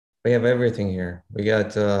We have everything here. We got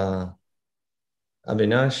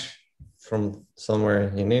Avinash from somewhere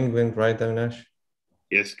in England, right, Avinash?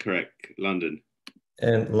 Yes, correct. London.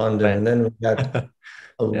 And London. Right. And then we got a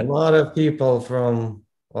Yeah. lot of people from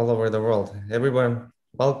all over the world. Everyone,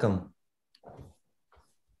 welcome.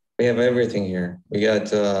 We have everything here. We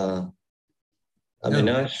got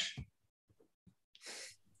Avinash.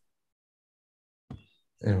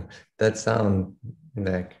 Oh, that sound,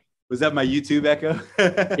 like, Was that my YouTube echo?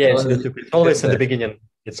 Yes, was- it's always in the that- beginning.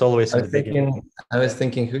 It's always I in the was beginning. thinking, I was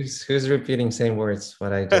thinking, who's repeating same words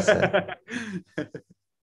what I just said?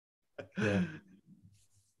 Yeah.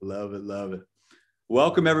 Love it, love it.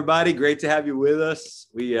 Welcome everybody. Great to have you with us.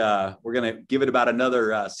 We're gonna give it about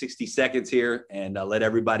another 60 seconds here and let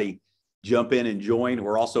everybody jump in and join.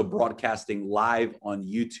 We're also broadcasting live on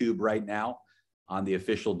YouTube right now on the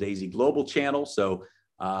official Daisy Global channel. So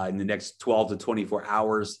in the next 12 to 24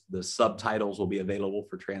 hours, the subtitles will be available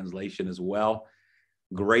for translation as well.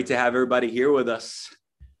 Great to have everybody here with us.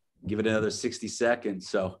 Give it another 60 seconds.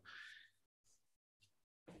 So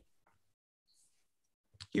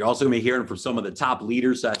you're also going to be hearing from some of the top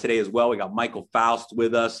leaders today as well. We got Michael Faust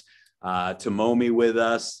with us, Tomomi with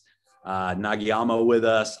us, Nagiyama with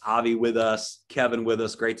us, Avi with us, Kevin with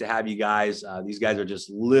us. Great to have you guys. These guys are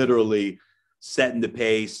just literally setting the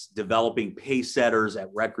pace, developing pace setters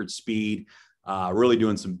at record speed, really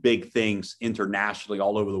doing some big things internationally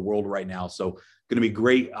all over the world right now. So going to be a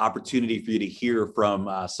great opportunity for you to hear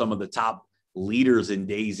from some of the top leaders in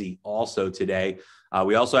Daisy also today.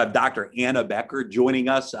 We also have Dr. Anna Becker joining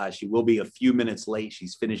us. She will be a few minutes late.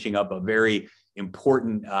 She's finishing up a very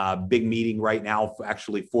important big meeting right now,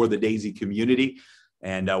 actually for the Daisy community.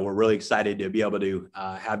 And we're really excited to be able to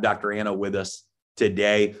have Dr. Anna with us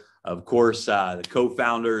today. Of course, the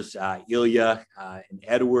co-founders, Ilya and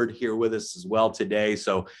Edward here with us as well today.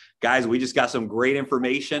 So guys, we just got some great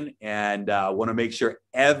information and want to make sure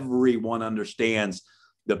everyone understands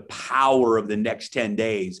the power of the next 10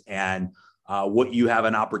 days and what you have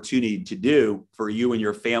an opportunity to do for you and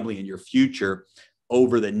your family and your future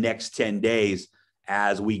over the next 10 days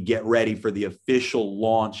as we get ready for the official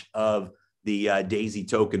launch of the Daisy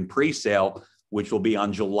token presale, which will be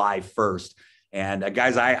on July 1st. And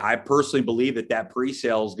guys, I personally believe that that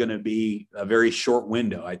presale is going to be a very short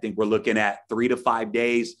window. I think we're looking at 3 to 5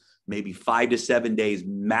 days, maybe 5 to 7 days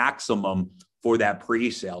maximum for that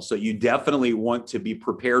presale. So you definitely want to be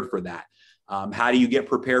prepared for that. How do you get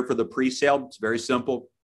prepared for the presale? It's very simple.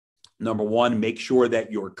 Number one, make sure that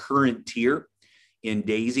your current tier in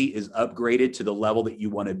Daisy is upgraded to the level that you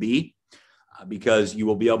want to be, because you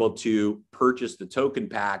will be able to purchase the token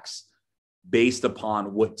packs based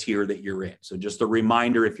upon what tier that you're in. So just a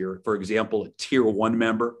reminder, if you're, for example, a tier 1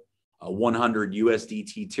 member, a 100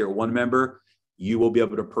 USDT tier 1 member, you will be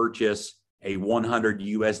able to purchase a 100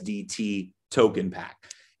 USDT token pack.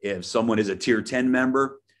 If someone is a tier 10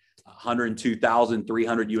 member,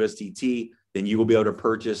 102,300 USDT, then you will be able to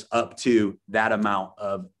purchase up to that amount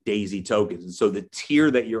of Daisy tokens. And so the tier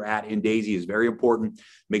that you're at in Daisy is very important.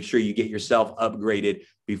 Make sure you get yourself upgraded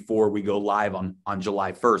before we go live on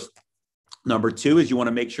July 1st. Number two is you want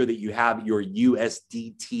to make sure that you have your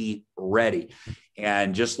USDT ready.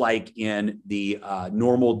 And just like in the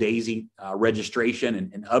normal Daisy registration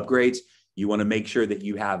and upgrades, you want to make sure that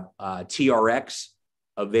you have TRX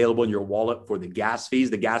available in your wallet for the gas fees.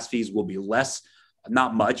 The gas fees will be less,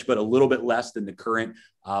 not much, but a little bit less than the current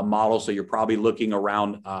model. So you're probably looking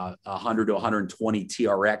around 100 to 120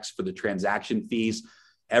 TRX for the transaction fees.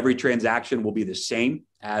 Every transaction will be the same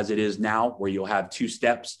as it is now, where you'll have 2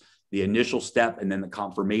 steps, the initial step and then the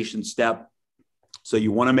confirmation step. So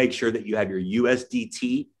you want to make sure that you have your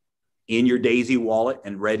USDT in your Daisy wallet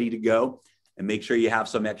and ready to go, and make sure you have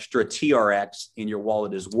some extra TRX in your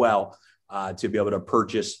wallet as well to be able to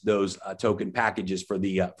purchase those token packages for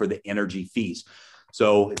the energy fees.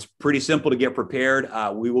 So it's pretty simple to get prepared.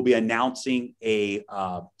 We will be announcing a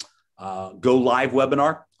go live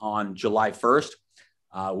webinar on July 1st.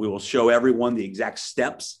 We will show everyone the exact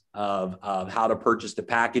steps of how to purchase the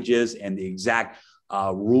packages and the exact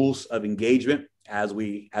rules of engagement as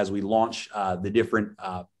we launch the different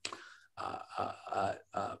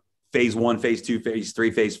phase 1, phase 2, phase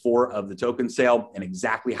 3, phase 4 of the token sale, and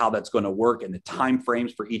exactly how that's going to work and the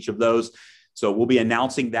timeframes for each of those. So we'll be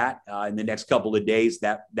announcing that in the next couple of days.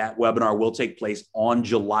 That webinar will take place on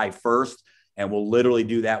July 1st, and we'll literally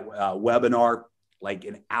do that webinar like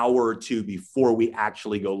an hour or two before we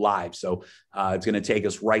actually go live. So it's going to take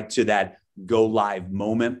us right to that go live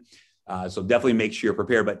moment. So definitely make sure you're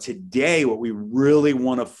prepared. But today, what we really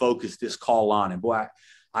want to focus this call on, and boy,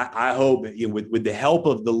 I hope with the help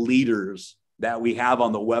of the leaders that we have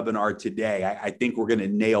on the webinar today. I think we're going to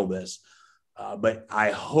nail this, but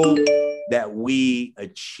I hope that we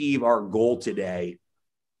achieve our goal today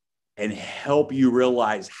and help you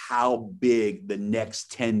realize how big the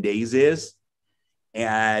next 10 days is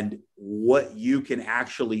and what you can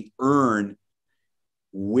actually earn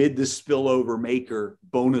with the Spillover Maker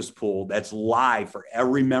bonus pool that's live for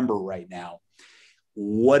every member right now.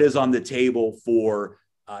 What is on the table for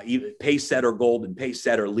even pace setter gold and pace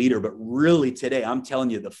setter leader? But really today, I'm telling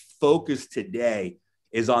you, the focus today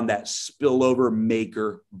is on that Spillover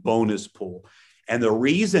Maker bonus pool. And the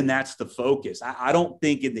reason that's the focus, I don't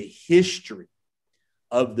think in the history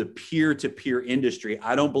of the peer-to-peer industry,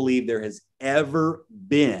 I don't believe there has ever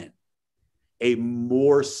been a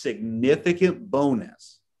more significant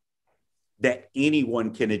bonus that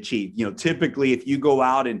anyone can achieve. You know, typically if you go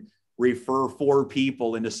out and refer 4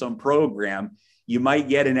 people into some program, you might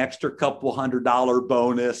get an extra couple $100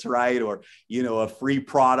 bonus, right? Or, you know, a free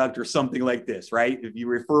product or something like this, right? If you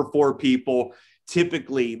refer 4 people,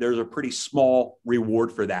 typically there's a pretty small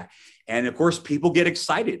reward for that. And of course, people get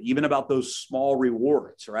excited even about those small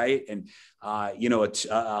rewards, right? And, you know, a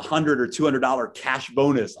 $100 or $200 cash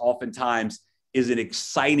bonus oftentimes is an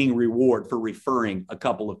exciting reward for referring a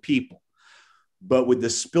couple of people. But with the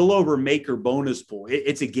Spillover Maker bonus pool,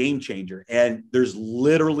 it's a game changer. And there's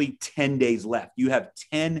literally 10 days left. You have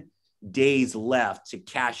 10 days left to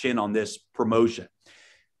cash in on this promotion.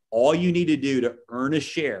 All you need to do to earn a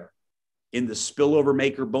share in the Spillover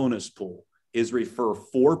Maker bonus pool is refer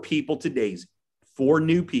 4 people to Daisy, 4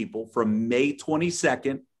 new people from May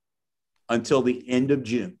 22nd until the end of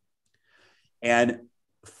June. And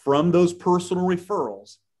from those personal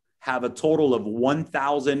referrals, have a total of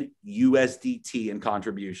 1,000 USDT in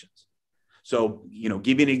contributions. So, you know,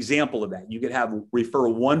 give you an example of that. You could have refer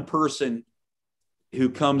 1 person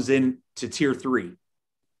who comes in to tier 3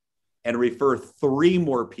 and refer 3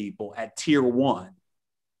 more people at tier 1.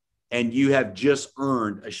 And you have just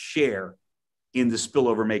earned a share in the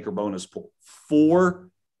Spillover Maker bonus pool. 4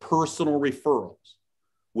 personal referrals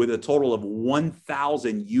with a total of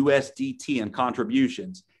 1,000 USDT in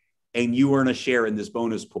contributions, and you earn a share in this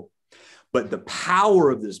bonus pool. But the power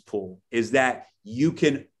of this pool is that you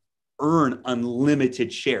can earn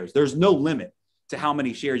unlimited shares. There's no limit to how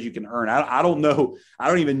many shares you can earn. I don't know. I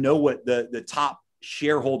don't even know what the top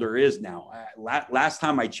shareholder is now. Last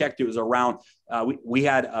time I checked, it was around, we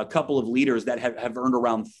had a couple of leaders that have earned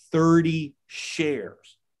around 30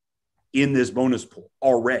 shares in this bonus pool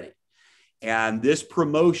already. And this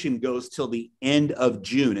promotion goes till the end of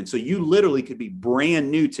June. And so you literally could be brand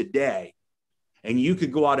new today, and you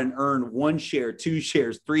could go out and earn 1 share, 2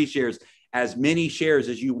 shares, 3 shares, as many shares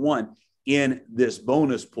as you want in this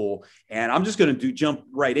bonus pool. And I'm just going to jump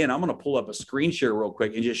right in. I'm going to pull up a screen share real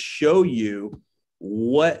quick and just show you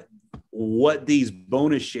what these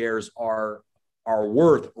bonus shares are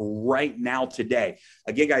worth right now today.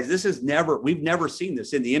 Again, guys, we've never seen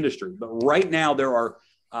this in the industry, but right now there are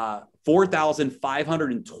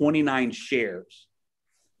 4,529 shares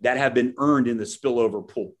that have been earned in the Spillover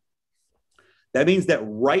pool. That means that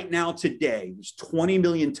right now today, there's 20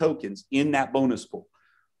 million tokens in that bonus pool.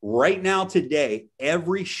 Right now today,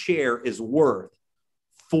 every share is worth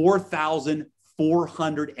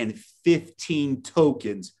 4,415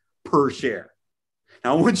 tokens per share.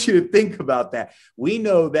 Now, I want you to think about that. We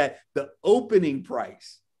know that the opening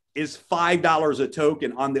price is $5 a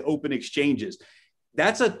token on the open exchanges.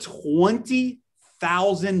 That's a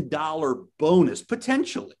 $20,000 bonus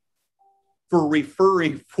potentially for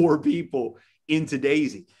referring 4 people into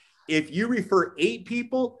Daisy. If you refer 8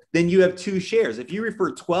 people, then you have 2 shares. If you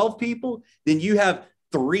refer 12 people, then you have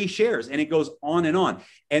 3 shares, and it goes on and on.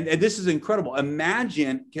 And this is incredible.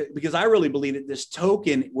 Imagine, because I really believe that this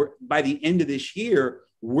token, by the end of this year,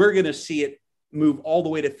 we're going to see it move all the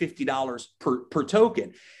way to $50 per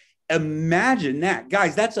token. Imagine that.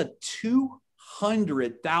 Guys, that's a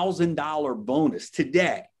 $200,000 bonus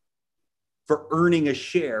today for earning a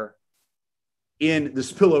share in the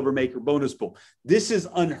Spillover Maker bonus pool. This is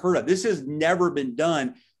unheard of. This has never been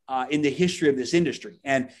done in the history of this industry.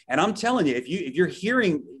 And I'm telling you, if you're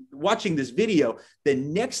watching this video, the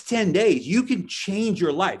next 10 days, you can change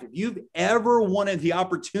your life. If you've ever wanted the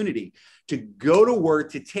opportunity to go to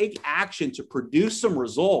work, to take action, to produce some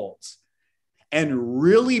results, and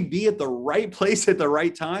really be at the right place at the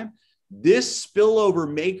right time, this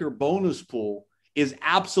Spillover Maker bonus pool is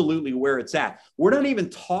absolutely where it's at. We're not even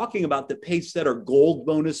talking about the pace setter gold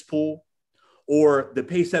bonus pool or the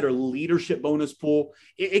pace setter leadership bonus pool.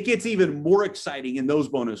 It gets even more exciting in those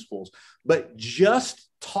bonus pools. But just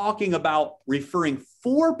talking about referring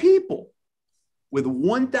 4 people with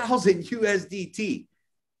 1,000 USDT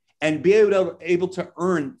and be able to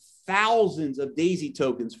earn thousands of Daisy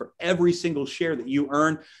tokens for every single share that you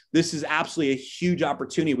earn. This is absolutely a huge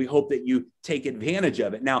opportunity. We hope that you take advantage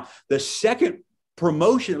of it. Now, the second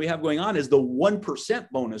promotion that we have going on is the 1%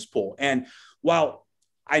 bonus pool. And while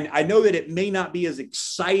I know that it may not be as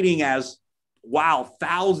exciting as, wow,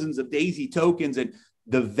 thousands of Daisy tokens and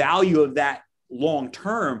the value of that long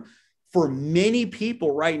term, for many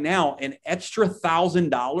people right now, an extra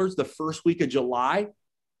 $1,000 the first week of July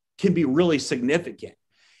can be really significant.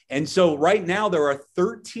 And so right now there are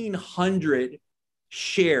 1,300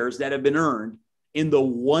 shares that have been earned in the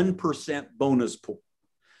 1% bonus pool.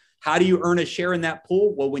 How do you earn a share in that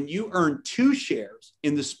pool? Well, when you earn 2 shares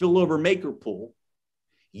in the spillover maker pool,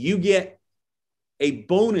 you get a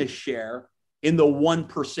bonus share in the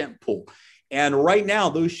 1% pool. And right now,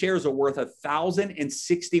 those shares are worth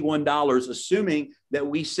 $1,061, assuming that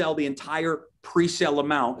we sell the entire pre-sale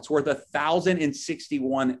amount. It's worth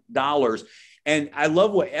 $1,061. And I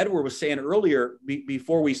love what Edward was saying earlier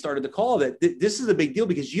before we started the call, that this is a big deal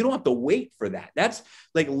because you don't have to wait for that. That's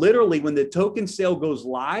like literally when the token sale goes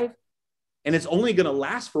live, and it's only going to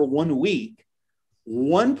last for 1 week,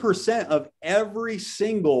 1% of every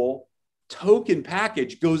single token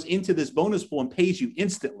package goes into this bonus pool and pays you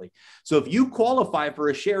instantly. So if you qualify for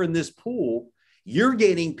a share in this pool, you're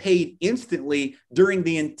getting paid instantly during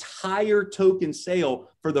the entire token sale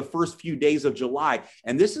for the first few days of July.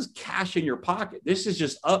 And this is cash in your pocket. This is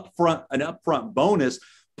just an upfront bonus,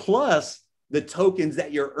 plus the tokens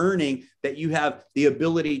that you're earning that you have the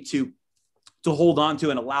ability to hold on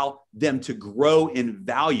to and allow them to grow in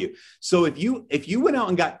value. So if you went out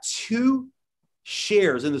and got 2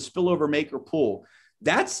 shares in the spillover maker pool,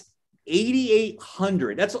 that's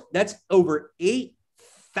 8,800. That's over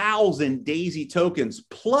 8,000 Daisy tokens,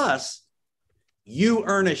 plus you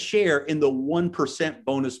earn a share in the 1%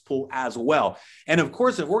 bonus pool as well. And of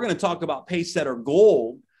course, if we're going to talk about Pacesetter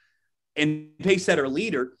Gold and Pacesetter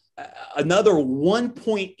Leader, another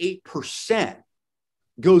 1.8%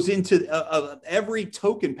 goes into every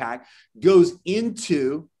token pack goes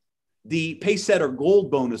into the Pacesetter Gold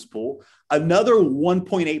bonus pool. Another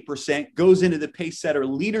 1.8% goes into the Pacesetter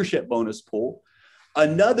Leadership bonus pool.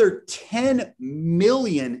 Another 10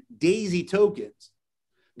 million Daisy tokens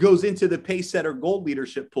goes into the Pacesetter Gold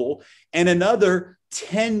Leadership pool. And another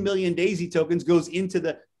 10 million Daisy tokens goes into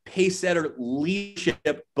the Pacesetter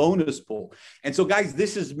Leadership bonus pool. And so, guys,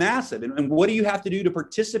 this is massive. And what do you have to do to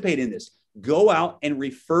participate in this? Go out and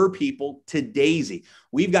refer people to Daisy.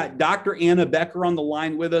 We've got Dr. Anna Becker on the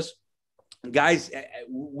line with us. Guys,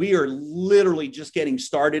 we are literally just getting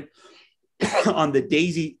started on the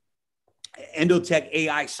Daisy Endotech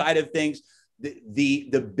AI side of things.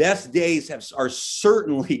 The best days are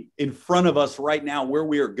certainly in front of us right now where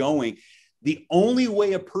we are going. The only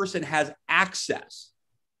way a person has access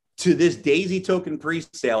to this Daisy token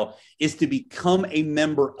pre-sale is to become a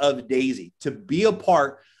member of Daisy, to be a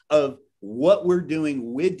part of what we're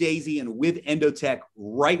doing with Daisy and with Endotech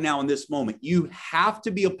right now in this moment. You have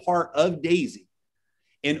to be a part of Daisy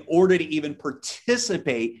in order to even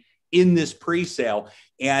participate in this pre-sale.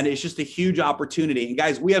 And it's just a huge opportunity. And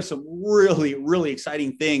guys, we have some really, really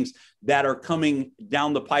exciting things that are coming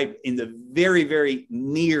down the pipe in the very, very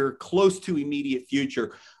near, close to immediate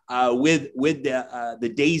future with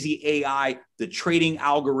the Daisy AI, the trading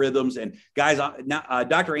algorithms. And guys,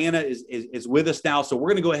 Dr. Anna is with us now. So we're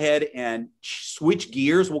going to go ahead and switch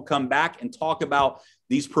gears. We'll come back and talk about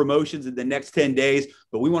these promotions in the next 10 days,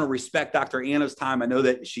 but we want to respect Dr. Anna's time. I know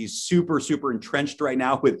that she's super, super entrenched right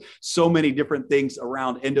now with so many different things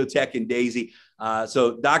around Endotech and Daisy.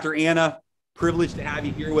 So Dr. Anna, privileged to have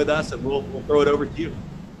you here with us, and we'll throw it over to you.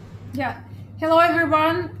 Yeah. Hello,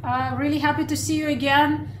 everyone. Really happy to see you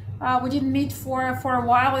again. We didn't meet for a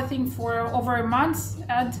while, I think for over a month,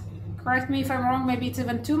 and correct me if I'm wrong, maybe it's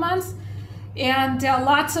even 2 months. And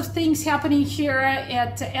lots of things happening here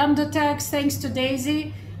at Endotech, thanks to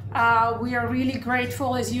Daisy. We are really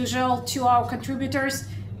grateful, as usual, to our contributors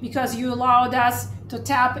because you allowed us to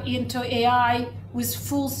tap into AI with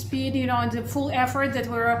full speed, and the full effort that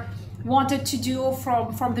we wanted to do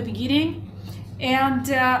from the beginning.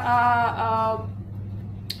 And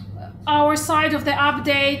our side of the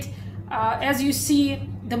update, as you see,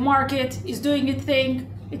 the market is doing its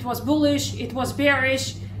thing. It was bullish, it was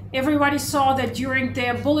bearish. Everybody saw that during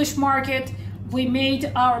the bullish market, we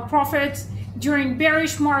made our profits. During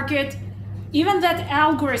bearish market, even that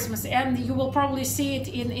algorithms, and you will probably see it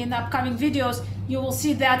in upcoming videos, you will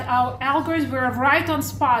see that our algorithms were right on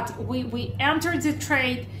spot. We entered the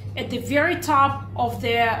trade at the very top of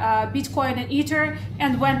the Bitcoin and Ether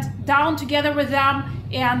and went down together with them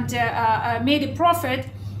and made a profit.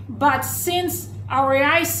 But since our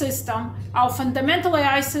AI system, our fundamental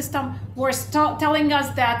AI system, was telling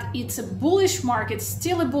us that it's a bullish market,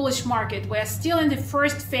 still a bullish market. We're still in the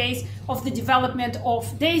first phase of the development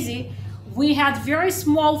of Daisy. We had very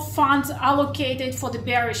small funds allocated for the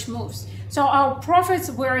bearish moves. So our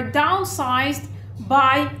profits were downsized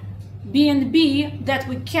by BNB that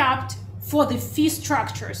we kept for the fee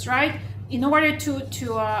structures, right? In order to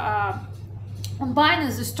combine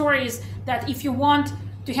the stories that if you want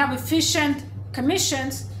to have efficient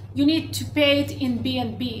commissions, you need to pay it in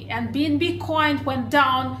BNB. And BNB coin went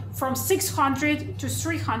down from 600 to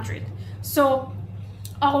 300. So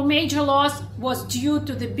our major loss was due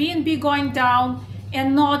to the BNB going down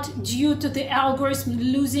and not due to the algorithm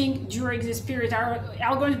losing during this period. Our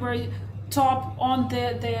algorithms were top on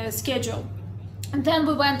the schedule. And then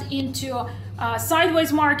we went into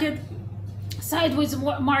sideways market. Sideways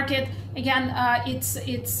market, again,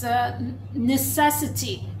 it's a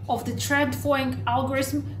necessity of the trend following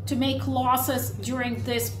algorithm to make losses during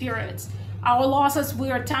these periods. Our losses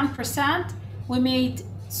were 10%. We made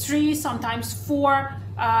 3, sometimes 4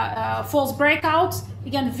 false breakouts.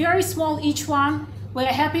 Again, very small each one. We're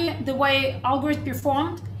happy the way algorithm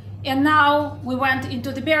performed. And now we went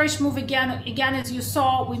into the bearish move again. Again, as you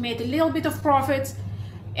saw, we made a little bit of profits.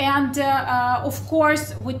 And of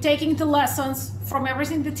course, we're taking the lessons from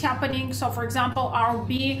everything that's happening. So for example, our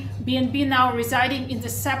BNB now residing in the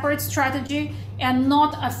separate strategy and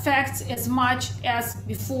not affects as much as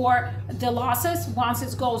before the losses once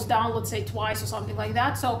it goes down, let's say twice or something like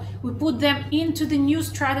that. So we put them into the new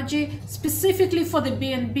strategy specifically for the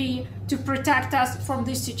BNB to protect us from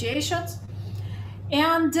these situations.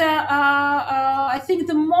 And I think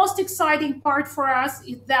the most exciting part for us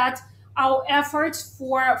is that our efforts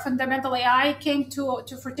for fundamental AI came to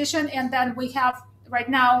fruition, and then we have right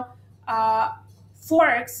now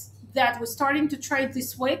Forex that we're starting to trade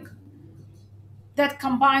this week that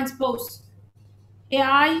combines both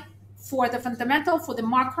AI for the fundamental, for the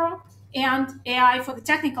macro, and AI for the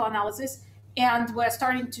technical analysis. And we're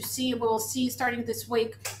starting to see, we will see starting this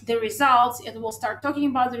week the results, and we'll start talking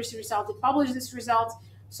about these results, we publish these results.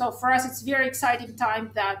 So for us, it's very exciting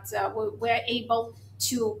time that we're able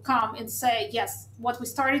to come and say, yes, what we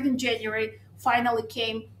started in January finally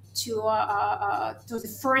came to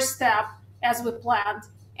the first step as we planned,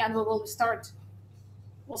 and we'll start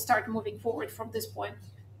moving forward from this point.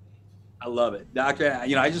 I love it, Doctor.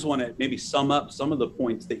 I just want to maybe sum up some of the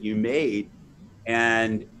points that you made.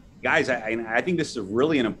 And guys, I think this is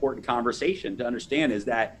really an important conversation to understand, is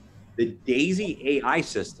that the Daisy AI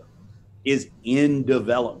system is in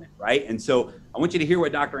development, right? And so I want you to hear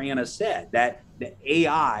what Dr. Anna said, that the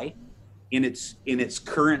AI in its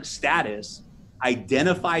current status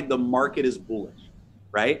identified the market as bullish,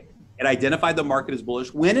 right? It identified the market as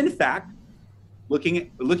bullish when in fact,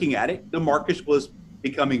 looking at it, the market was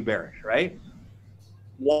becoming bearish, right?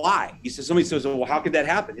 Why? Somebody says, well, how could that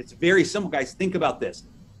happen? It's very simple, guys. Think about this.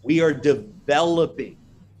 We are developing.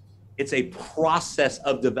 It's a process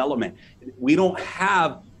of development. We don't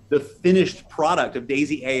have the finished product of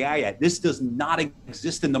Daisy AI yet. This does not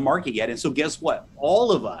exist in the market yet. And so guess what?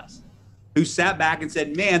 All of us who sat back and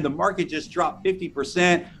said, man, the market just dropped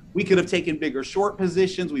 50%. We could have taken bigger short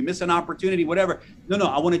positions. We missed an opportunity, whatever. No,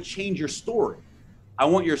 I want to change your story. I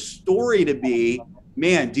want your story to be,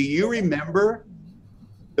 man, do you remember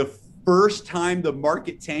the first time the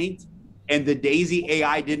market tanked and the Daisy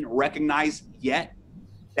AI didn't recognize yet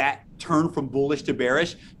that turn from bullish to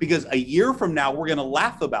bearish? Because a year from now, we're going to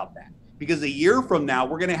laugh about that. Because a year from now,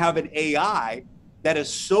 we're going to have an AI that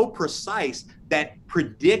is so precise, that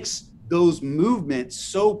predicts those movements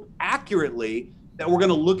so accurately, that we're going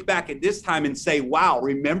to look back at this time and say, wow,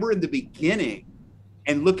 remember in the beginning,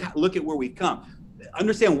 and look at where we've come.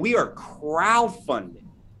 Understand, we are crowdfunding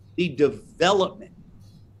the development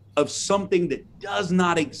of something that does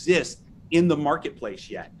not exist in the marketplace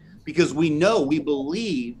yet, because we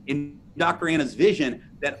believe in Dr. Anna's vision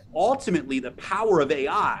that ultimately the power of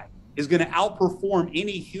AI is going to outperform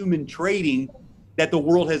any human trading that the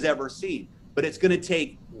world has ever seen. But it's going to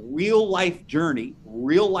take real life journey,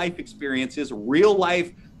 real life experiences, real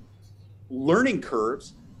life learning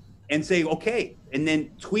curves, and say, okay, and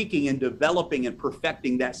then tweaking and developing and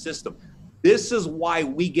perfecting that system. This is why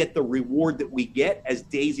we get the reward that we get as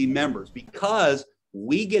Daisy members, because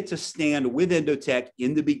we get to stand with Endotech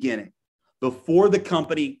in the beginning, before the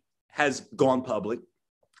company has gone public,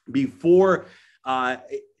 before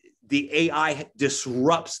the AI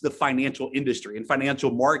disrupts the financial industry and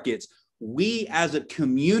financial markets. We as a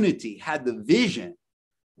community had the vision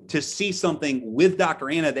to see something with Dr.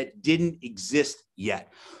 Anna that didn't exist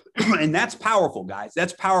yet. And that's powerful, guys.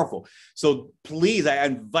 That's powerful. So please, I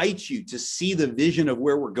invite you to see the vision of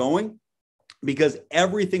where we're going, because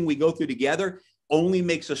everything we go through together only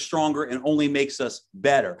makes us stronger and only makes us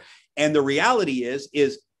better. And the reality is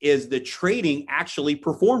the trading actually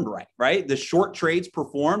performed right? The short trades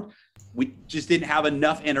performed. We just didn't have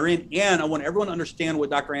enough enter in. And I want everyone to understand what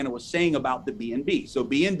Dr. Anna was saying about the BNB. So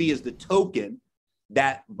BNB is the token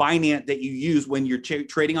that Binance that you use when you're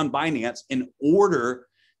trading on Binance in order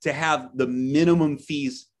to have the minimum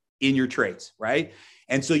fees in your trades, right?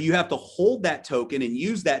 And so you have to hold that token and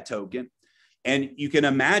use that token. And you can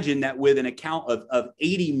imagine that with an account of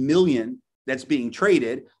 80 million that's being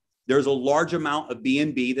traded, there's a large amount of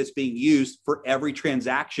BNB that's being used for every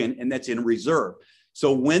transaction, and that's in reserve.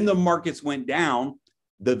 So when the markets went down,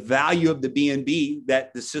 the value of the BNB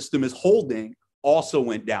that the system is holding also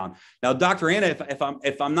went down. Now, Dr. Anna,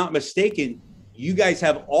 if I'm not mistaken, you guys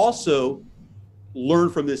have also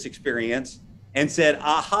learned from this experience and said,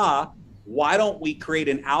 aha, why don't we create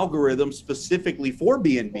an algorithm specifically for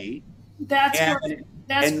BNB?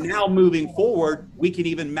 And now moving forward, we can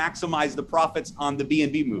even maximize the profits on the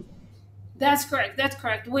BNB movement. That's correct. That's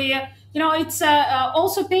correct. We, it's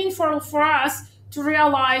also painful for us to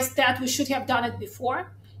realize that we should have done it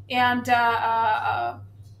before. And,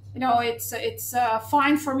 it's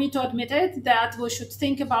fine for me to admit it, that we should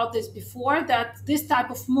think about this before, that this type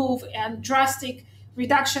of move and drastic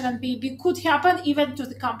reduction in BNB could happen even to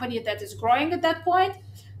the company that is growing at that point.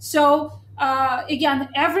 So again,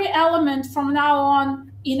 every element from now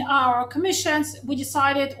on in our commissions, we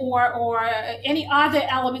decided, or any other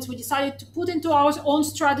elements, we decided to put into our own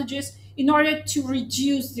strategies in order to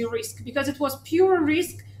reduce the risk, because it was pure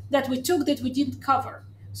risk that we took that we didn't cover.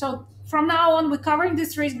 So from now on, we're covering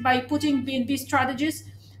this risk by putting BNB strategies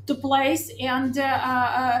to place, and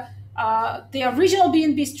the original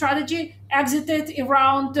BNB strategy exited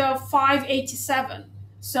around 587.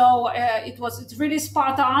 So it's really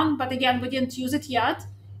spot on, but again, we didn't use it yet.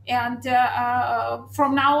 And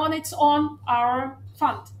from now on, it's on our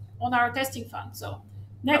fund, on our testing fund. So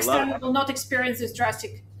next time we will not experience this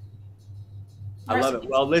drastic. I love it.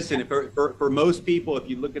 Well, listen, for most people, if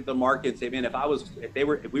you look at the markets, I mean,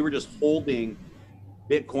 if we were just holding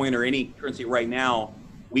Bitcoin or any currency right now,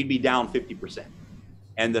 we'd be down 50%.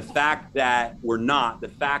 And the fact that we're not, the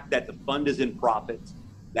fact that the fund is in profits,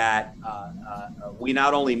 that we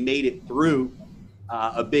not only made it through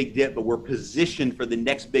a big dip, but we're positioned for the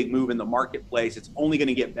next big move in the marketplace. It's only going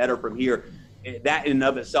to get better from here. That in and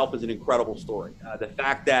of itself is an incredible story. The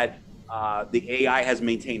fact that the AI has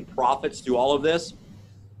maintained profits through all of this,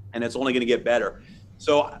 and it's only going to get better.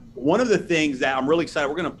 So one of the things that I'm really excited,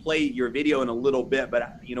 we're going to play your video in a little bit,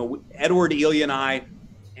 but Edward, Ilya, and I,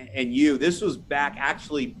 and you, this was back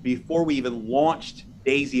actually before we even launched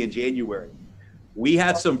Daisy in January. We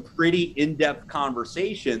had some pretty in-depth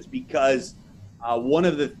conversations, because one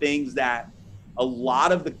of the things that a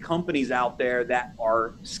lot of the companies out there that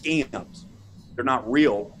are scams, they're not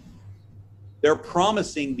real, they're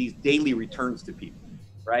promising these daily returns to people,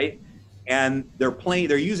 right? And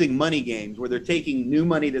they're using money games where they're taking new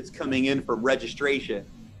money that's coming in from registration,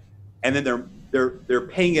 and then they're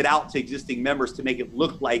paying it out to existing members to make it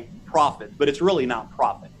look like profit, but it's really not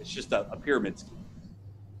profit. It's just a pyramid scheme.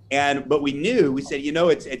 But we said,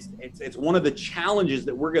 it's one of the challenges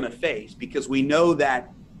that we're going to face, because we know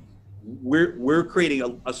that we're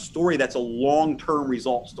creating a story that's a long-term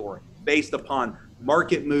result story based upon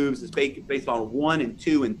market moves. It's based on 1 and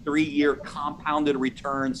 2 and 3 year compounded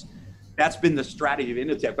returns. That's been the strategy of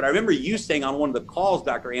Indotech. But I remember you saying on one of the calls,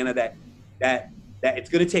 Dr. Anna, that it's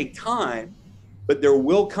going to take time, but there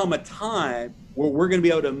will come a time where we're going to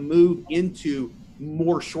be able to move into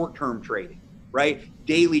more short-term trading, right?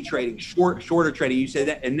 Daily trading, shorter trading. You said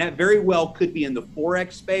that, and that very well could be in the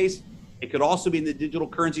Forex space. It could also be in the digital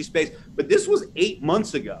currency space. But this was 8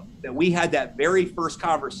 months ago that we had that very first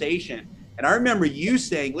conversation. And I remember you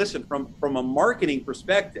saying, listen, from a marketing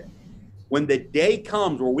perspective, when the day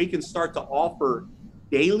comes where we can start to offer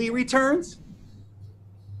daily returns,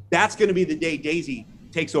 that's going to be the day Daisy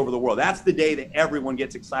takes over the world. That's the day that everyone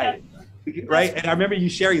gets excited, right? And I remember you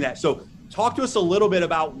sharing that. So talk to us a little bit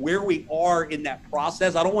about where we are in that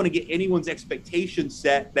process. I don't want to get anyone's expectations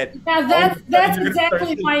set. That's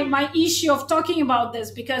exactly my issue of talking about this,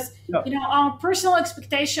 because our personal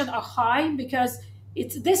expectations are high, because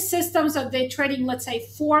it's these systems that they're trading, let's say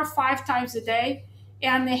 4 or 5 times a day,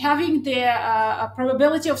 and they're having the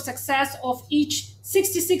probability of success of each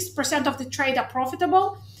 66% of the trade are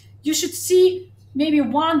profitable. You should see maybe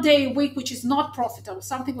 1 day a week which is not profitable,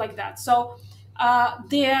 something like that. So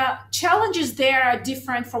the challenges there are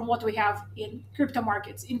different from what we have in crypto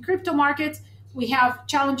markets. In crypto markets, we have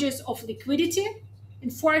challenges of liquidity. In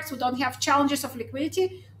Forex, we don't have challenges of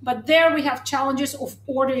liquidity, but there we have challenges of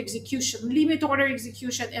order execution, limit order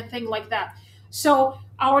execution, and things like that. So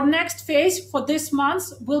our next phase for this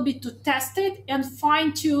month will be to test it and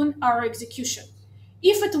fine-tune our execution.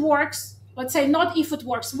 If it works, let's say not if it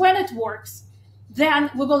works, when it works, then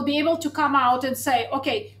we will be able to come out and say,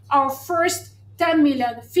 okay, our first 10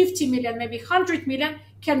 million, 50 million, maybe 100 million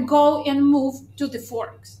can go and move to the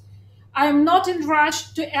Forex. I am not in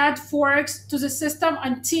rush to add Forex to the system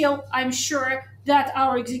until I'm sure that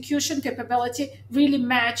our execution capability really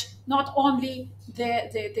match not only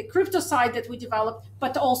the crypto side that we developed,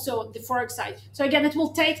 but also the Forex side. So again, it will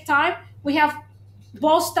take time. We have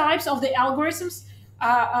both types of the algorithms,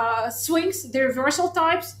 swings, the reversal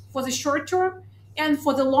types for the short term, and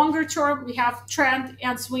for the longer term, we have trend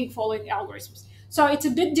and swing following algorithms. So it's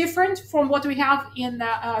a bit different from what we have in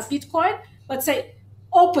Bitcoin, let's say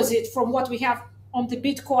opposite from what we have on the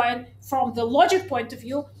Bitcoin from the logic point of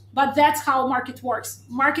view, but that's how market works.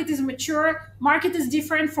 Market is mature, market is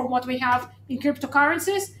different from what we have in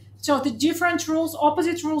cryptocurrencies. So the different rules,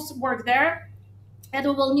 opposite rules work there. And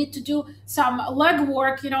we will need to do some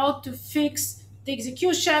legwork, to fix the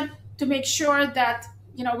execution, to make sure that,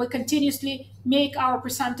 we continuously make our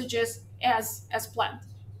percentages as planned.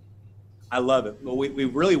 I love it. Well,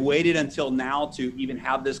 we've really waited until now to even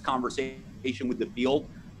have this conversation with the field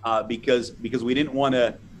because we didn't want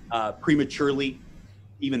to prematurely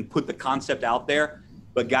even put the concept out there.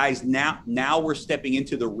 But guys, now we're stepping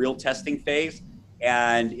into the real testing phase,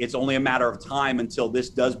 and it's only a matter of time until this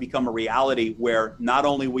does become a reality where not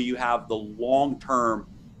only will you have the long-term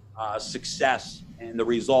success and the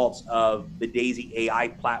results of the Daisy AI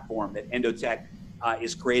platform that Endotech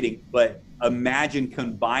is creating, but imagine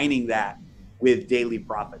combining that with daily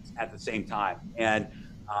profits at the same time. And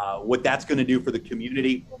what that's going to do for the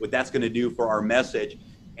community, what that's going to do for our message.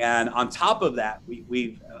 And on top of that,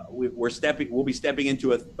 we'll be stepping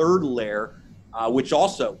into a third layer, which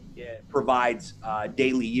also provides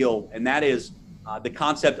daily yield. And that is the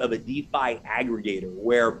concept of a DeFi aggregator,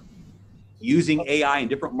 where using AI and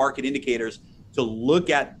different market indicators to look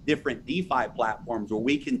at different DeFi platforms where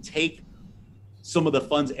we can take some of the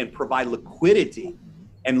funds and provide liquidity,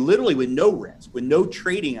 and literally with no risk, with no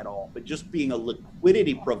trading at all, but just being a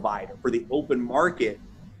liquidity provider for the open market,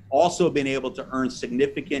 also been able to earn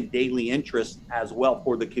significant daily interest as well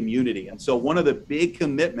for the community. And so one of the big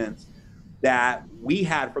commitments that we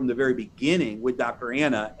had from the very beginning with Dr.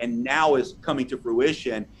 Anna, and now is coming to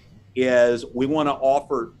fruition, is we want to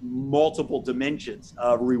offer multiple dimensions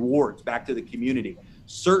of rewards back to the community.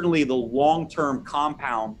 Certainly the long-term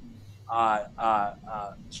compound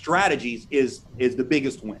strategies is the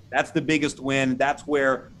biggest win. That's the biggest win. That's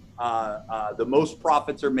where the most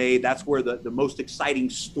profits are made. That's where the most exciting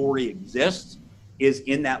story exists, is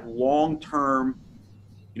in that long-term,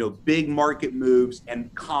 big market moves and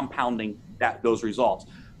compounding those results.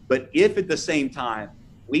 But if at the same time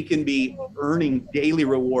we can be earning daily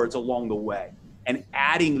rewards along the way and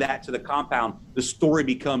adding that to the compound, the story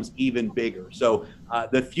becomes even bigger. So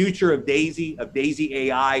the future of Daisy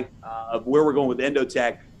AI, of where we're going with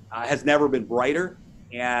Endotech, has never been brighter.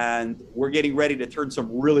 And we're getting ready to turn some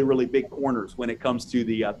really, really big corners when it comes to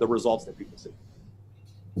the results that people see.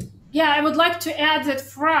 Yeah, I would like to add that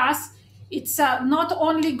for us, it's not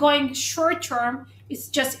only going short term, it's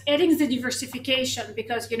just adding the diversification,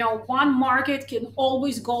 because, one market can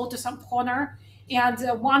always go to some corner, and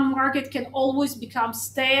one market can always become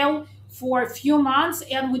stale for a few months.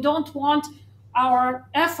 And we don't want our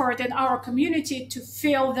effort and our community to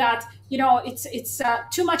feel that, it's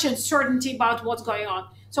too much uncertainty about what's going on.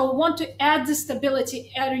 So we want to add the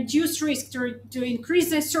stability and reduce risk to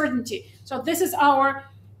increase the certainty. So this is our,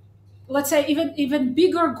 let's say, even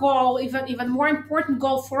bigger goal, even more important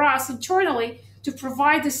goal for us internally, to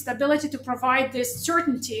provide this stability, to provide this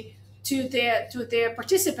certainty to the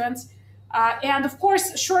participants. And of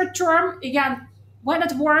course, short term, again, when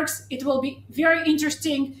it works, it will be very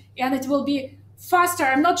interesting and it will be faster.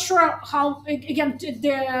 I'm not sure how, again,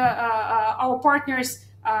 our partners,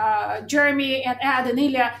 Jeremy and Ed and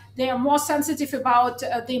Ilya, they are more sensitive about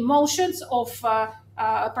the emotions of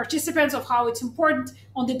participants, of how it's important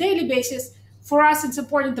on the daily basis. For us, it's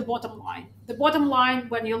important the bottom line. The bottom line,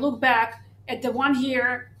 when you look back at the 1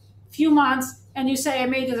 year, few months, and you say, I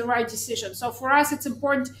made the right decision. So for us, it's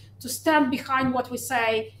important to stand behind what we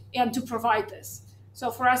say and to provide this. So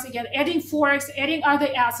for us, again, adding Forex, adding other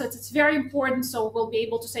assets, it's very important. So we'll be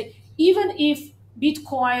able to say, even if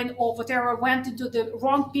Bitcoin or whatever went into the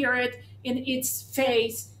wrong period in its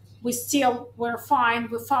phase, we're fine.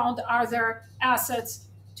 We found other assets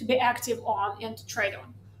to be active on and to trade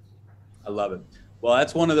on. I love it. Well,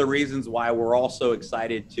 that's one of the reasons why we're also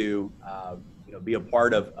excited to be a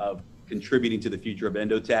part of contributing to the future of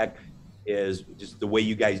Endotech, is just the way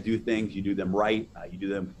you guys do things. You do them right, you do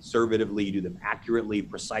them conservatively, you do them accurately,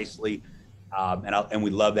 precisely, and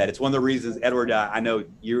we love that. It's one of the reasons, Edward, I know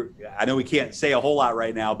we can't say a whole lot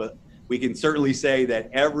right now, but we can certainly say that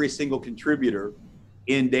every single contributor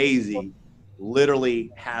in Daisy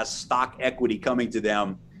literally has stock equity coming to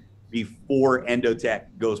them before Endotech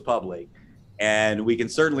goes public. And we can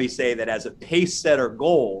certainly say that as a pace setter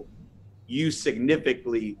goal, you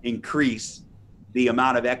significantly increase the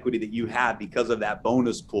amount of equity that you have because of that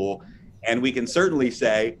bonus pool. And we can certainly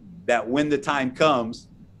say that when the time comes,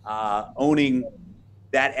 owning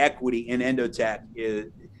that equity in Endotech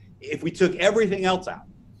is, if we took everything else out,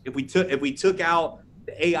 if we took out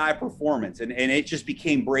the AI performance and it just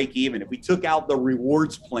became break even, if we took out the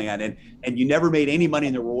rewards plan and you never made any money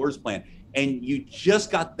in the rewards plan, and you just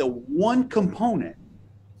got the one component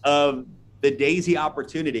of the Daisy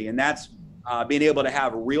opportunity, and that's being able to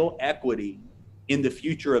have real equity in the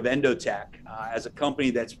future of Endotech as a company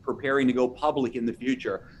that's preparing to go public in the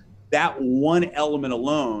future. That one element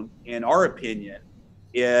alone, in our opinion,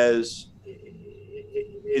 is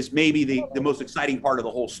maybe the most exciting part of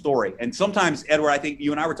the whole story. And sometimes, Edward, I think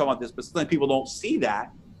you and I were talking about this, but sometimes people don't see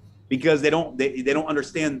that because they don't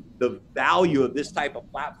understand the value of this type of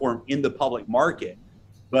platform in the public market.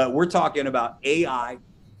 But we're talking about AI,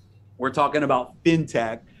 we're talking about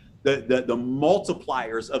fintech, the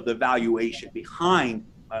multipliers of the valuation behind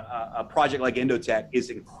a project like Endotech is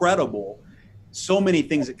incredible. So many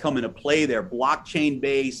things that come into play there, blockchain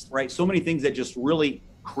based, right? So many things that just really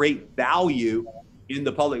create value in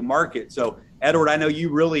the public market. So Edward, I know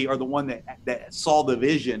you really are the one that saw the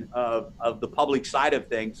vision of the public side of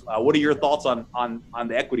things. What are your thoughts on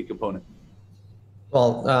the equity component?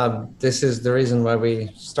 Well, this is the reason why we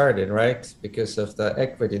started, right? Because of the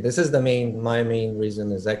equity. This is my main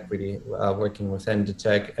reason is equity, working with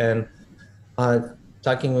Endotech and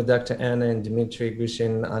talking with Dr. Anna and Dmitry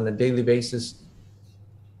Gushin on a daily basis.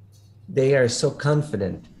 They are so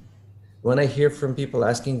confident. When I hear from people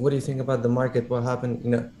asking, what do you think about the market? What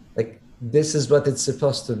happened? Like, this is what it's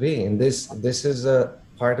supposed to be. And this is a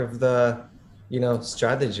part of the,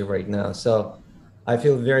 strategy right now. So I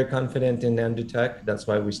feel very confident in Endotech. That's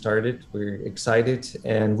why we started. We're excited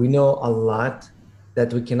and we know a lot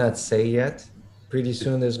that we cannot say yet. Pretty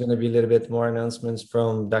soon, there's going to be a little bit more announcements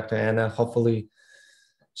from Dr. Anna, hopefully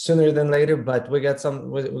sooner than later, but we got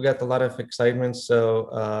a lot of excitement.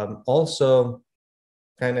 So also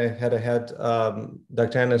kind of head ahead,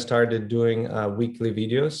 Dr. Anna started doing weekly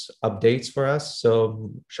videos, updates for us.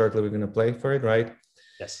 So shortly we're going to play for it, right?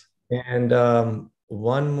 Yes. And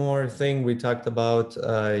one more thing we talked about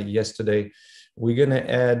yesterday, we're going to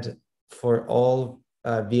add for all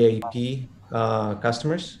VIP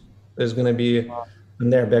customers, there's going to be in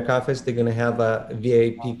their back office, they're going to have a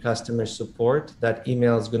VIP customer support. That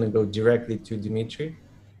email is going to go directly to Dmitry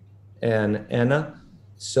and Anna.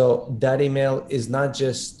 So that email is not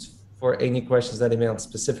just for any questions, that email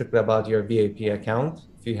specifically about your VIP account,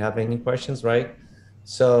 if you have any questions, right?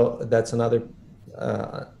 So that's another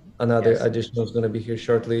yes. Additional is going to be here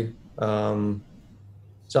shortly.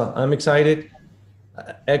 So I'm excited.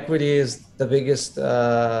 Equity is the biggest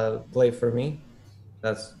play for me.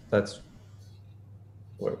 That's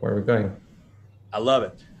where we're going. I love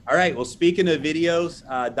it. All right. Well, speaking of videos,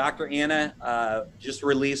 Dr. Anna just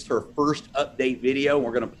released her first update video.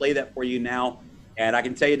 We're going to play that for you now. And I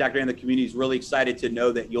can tell you, Dr. Anna, the community is really excited to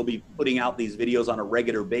know that you'll be putting out these videos on a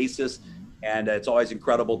regular basis. And it's always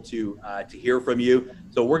incredible to hear from you.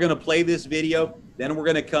 So we're going to play this video. Then we're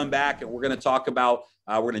going to come back and we're going to talk about,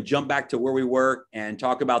 we're going to jump back to where we were and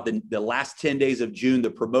talk about the last 10 days of June,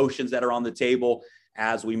 the promotions that are on the table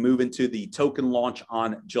as we move into the token launch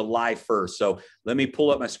on July 1st. So let me pull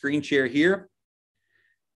up my screen share here.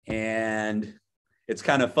 And it's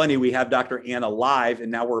kind of funny. We have Dr. Anna live and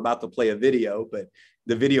now we're about to play a video, but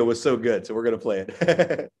the video was so good. So we're going to play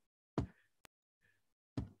it.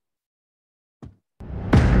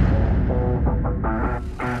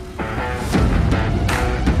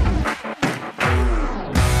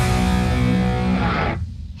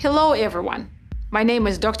 Hello, everyone. My name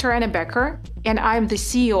is Dr. Anna Becker, and I'm the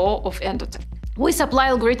CEO of Endotech. We supply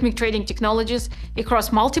algorithmic trading technologies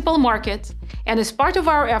across multiple markets, and as part of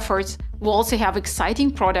our efforts, we also have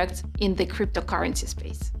exciting products in the cryptocurrency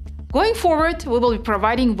space. Going forward, we will be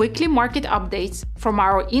providing weekly market updates from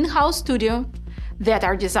our in-house studio that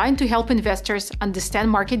are designed to help investors understand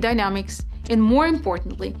market dynamics and, more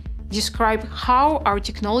importantly, describe how our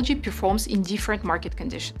technology performs in different market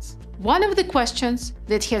conditions. One of the questions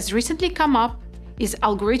that has recently come up is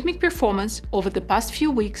algorithmic performance over the past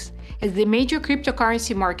few weeks as the major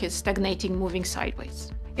cryptocurrency markets stagnating, moving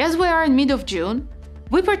sideways. As we are in mid of June,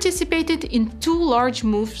 we participated in two large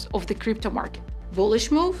moves of the crypto market: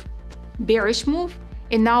 bullish move, bearish move,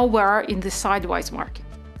 and now we are in the sideways market.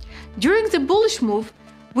 During the bullish move,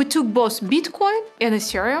 we took both Bitcoin and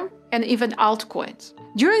Ethereum and even altcoins.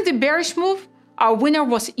 During the bearish move, our winner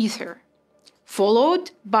was Ether,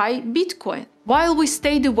 followed by Bitcoin. While we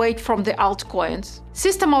stayed away from the altcoins,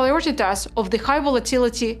 system alerted us of the high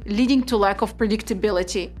volatility leading to lack of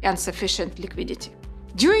predictability and sufficient liquidity.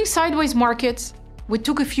 During sideways markets, we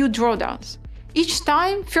took a few drawdowns, each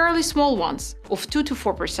time fairly small ones of 2 to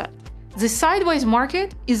 4%. The sideways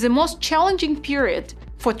market is the most challenging period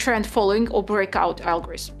for trend following or breakout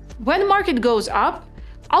algorithms. When market goes up,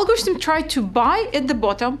 algorithms try to buy at the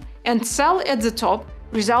bottom and sell at the top,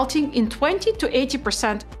 resulting in 20 to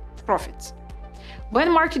 80% profits. When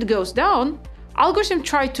market goes down, algorithms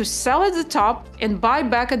try to sell at the top and buy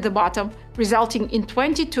back at the bottom, resulting in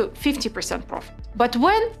 20 to 50% profit. But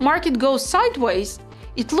when market goes sideways,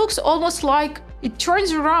 it looks almost like it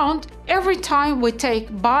turns around every time we take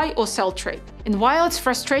buy or sell trade. And while it's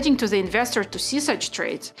frustrating to the investor to see such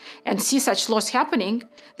trades and see such loss happening,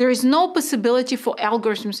 there is no possibility for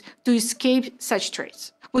algorithms to escape such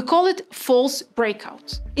trades. We call it false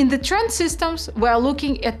breakouts. In the trend systems, we are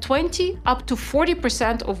looking at 20 up to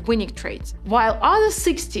 40% of winning trades, while other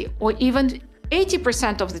 60 or even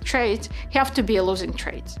 80% of the trades have to be a losing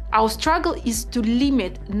trades. Our struggle is to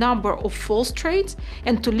limit number of false trades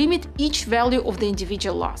and to limit each value of the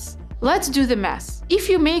individual loss. Let's do the math. If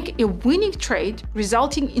you make a winning trade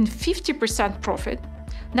resulting in 50% profit,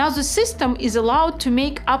 now the system is allowed to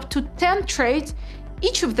make up to 10 trades,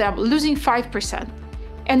 each of them losing 5%,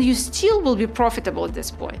 and you still will be profitable at this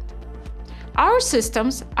point. Our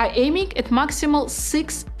systems are aiming at maximal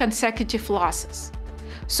 6 consecutive losses.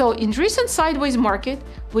 So in recent sideways market,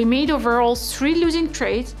 we made overall 3 losing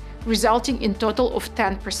trades, resulting in total of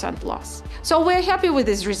 10% loss. So we're happy with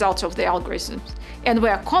these results of the algorithms, and we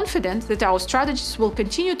are confident that our strategies will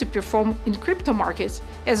continue to perform in crypto markets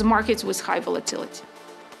as markets with high volatility.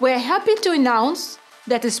 We're happy to announce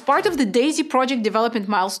that as part of the Daisy project development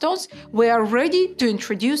milestones, we are ready to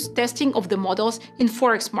introduce testing of the models in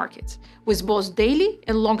Forex markets with both daily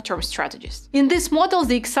and long-term strategies. In this model,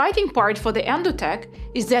 the exciting part for the Endotech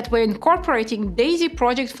is that we're incorporating Daisy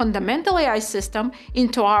project fundamental AI system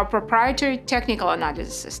into our proprietary technical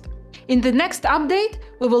analysis system. In the next update,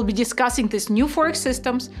 we will be discussing these new Forex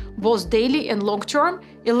systems, both daily and long-term,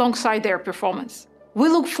 alongside their performance. We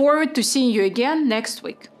look forward to seeing you again next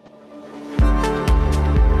week.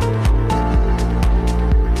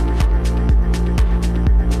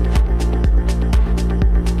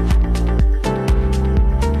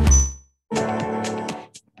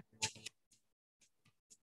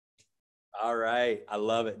 All right. I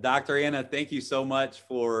love it. Dr. Anna, thank you so much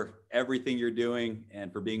for everything you're doing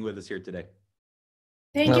and for being with us here today.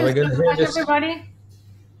 Thank you so much, everybody.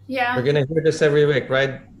 Yeah. We're going to hear this every week,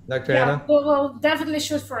 right, Dr. Anna? We'll definitely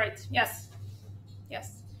shoot for it. Yes.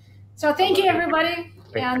 Yes. So thank you, everybody,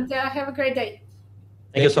 and have a great day.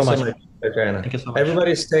 Thank you so much, Dr. Anna. Thank you so much.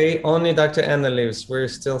 Everybody stay. Only Dr. Anna leaves. We're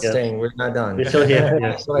still staying. We're not done. We're still here.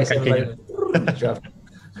 Yes.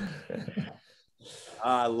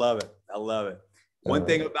 I love it. I love it. One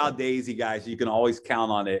thing about Daisy, guys, you can always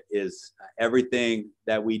count on it, is everything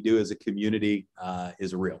that we do as a community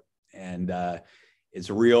is real. And it's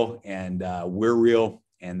real, and we're real,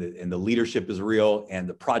 and the leadership is real, and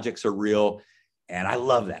the projects are real. And I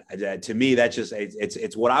love that. To me, that's just,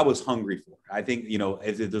 it's what I was hungry for. I think, you know,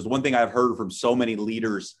 if there's one thing I've heard from so many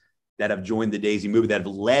leaders that have joined the Daisy movement, that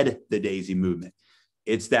have led the Daisy movement,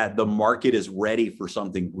 it's that the market is ready for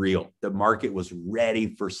something real. The market was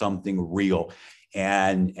ready for something real,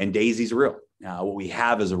 and Daisy's real. What we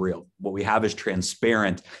have is real. What we have is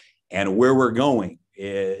transparent, and where we're going,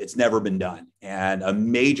 it's never been done. And a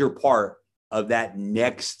major part of that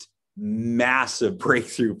next massive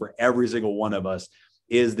breakthrough for every single one of us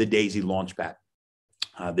is the Daisy LaunchPad,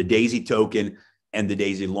 the Daisy token, and the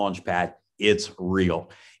Daisy LaunchPad. It's real.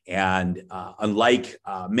 And unlike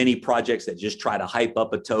many projects that just try to hype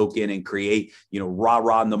up a token and create, you know,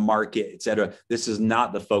 rah-rah in the market, et cetera, this is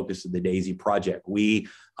not the focus of the Daisy project. We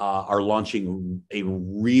are launching a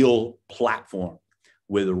real platform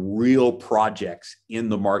with real projects in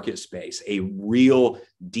the market space, a real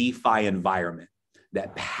DeFi environment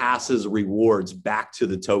that passes rewards back to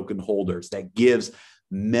the token holders, that gives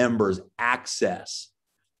members access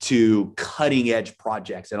to cutting edge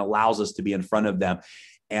projects and allows us to be in front of them.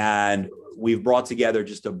 And we've brought together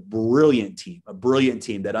just a brilliant team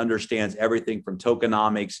that understands everything from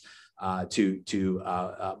tokenomics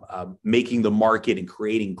making the market and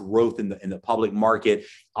creating growth in the public market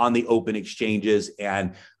on the open exchanges.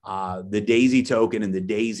 And the Daisy token and the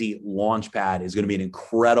Daisy LaunchPad is going to be an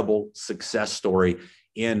incredible success story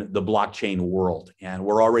in the blockchain world. And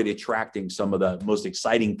we're already attracting some of the most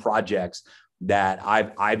exciting projects that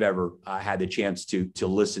I've ever had the chance to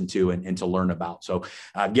listen to and to learn about. So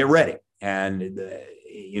get ready. And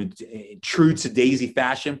true to Daisy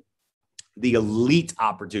fashion, the elite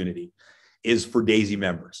opportunity is for Daisy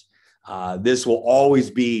members. This will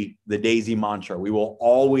always be the Daisy mantra. We will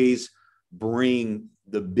always bring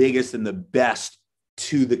the biggest and the best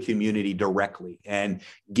to the community directly and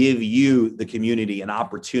give you, the community, an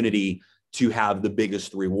opportunity to have the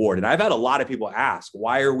biggest reward. And I've had a lot of people ask,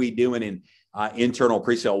 why are we doing an internal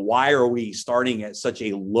presale? Why are we starting at such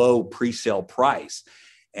a low presale price?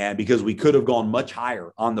 And because we could have gone much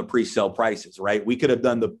higher on the presale prices, right? We could have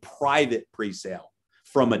done the private presale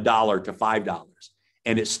from $1 to $5,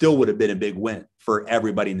 and it still would have been a big win for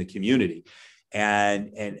everybody in the community.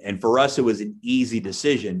 And for us, it was an easy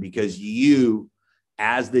decision because you,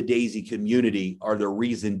 as the Daisy community, are the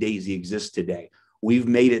reason Daisy exists today. We've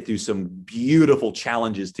made it through some beautiful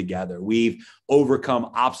challenges together. We've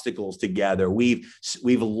overcome obstacles together. We've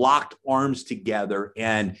locked arms together,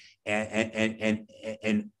 and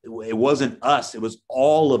it wasn't us. It was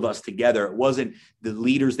all of us together. It wasn't the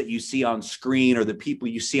leaders that you see on screen or the people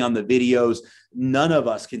you see on the videos. None of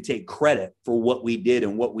us can take credit for what we did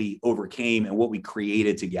and what we overcame and what we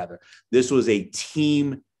created together. This was a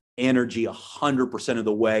team energy 100% of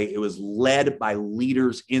the way. It was led by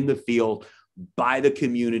leaders in the field, by the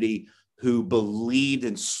community who believed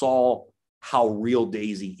and saw how real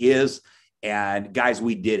Daisy is. And guys,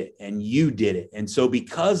 we did it, and you did it. And so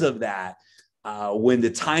because of that, when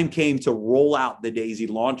the time came to roll out the Daisy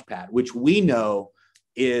LaunchPad, which we know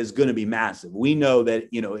is going to be massive, we know that,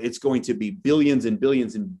 it's going to be billions and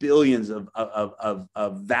billions and billions of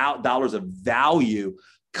dollars of value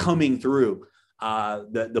coming through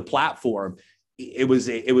the platform. It was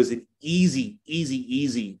an easy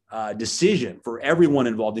decision for everyone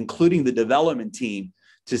involved, including the development team,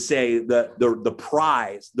 to say that the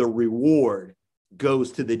prize, the reward,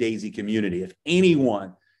 goes to the Daisy community. If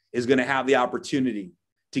anyone is going to have the opportunity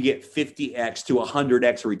to get 50x to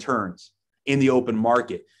 100x returns in the open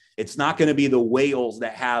market, it's not going to be the whales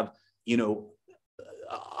that have,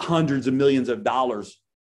 hundreds of millions of dollars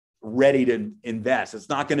ready to invest. It's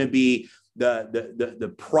not going to be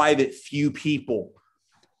the private few people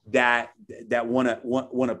that want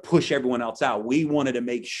to push everyone else out. We wanted to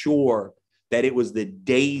make sure that it was the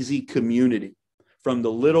Daisy community, from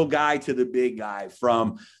the little guy to the big guy,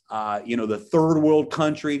 from the third world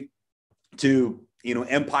country to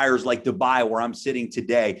empires like Dubai, where I'm sitting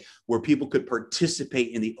today, where people could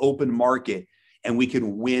participate in the open market and we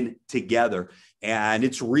can win together. And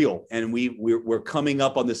it's real. And we're coming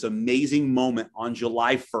up on this amazing moment on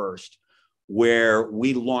July 1st, where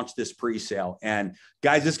we launched this pre-sale. And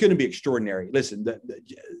guys, it's going to be extraordinary. Listen,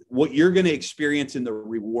 what you're going to experience in the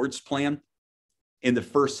rewards plan in the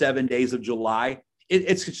first 7 days of July,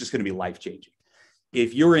 it's just going to be life-changing.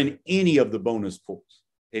 If you're in any of the bonus pools,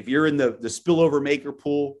 if you're in the spillover maker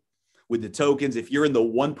pool with the tokens, if you're in the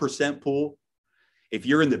 1% pool, if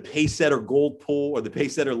you're in the Paysetter Gold pool or the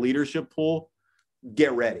Paysetter Leadership pool,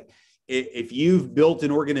 get ready. If you've built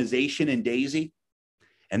an organization in Daisy,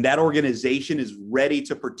 and that organization is ready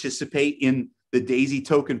to participate in the Daisy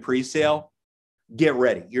token presale, get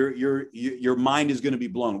ready. Your mind is going to be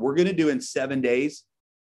blown. We're going to do in 7 days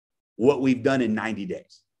what we've done in 90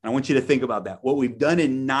 days. And I want you to think about that. What we've done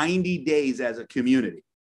in 90 days as a community,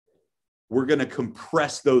 we're going to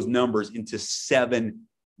compress those numbers into 7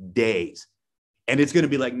 days. And it's going to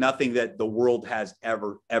be like nothing that the world has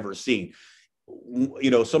ever seen.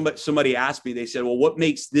 Somebody asked me, they said, well, what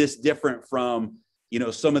makes this different from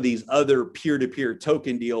some of these other peer-to-peer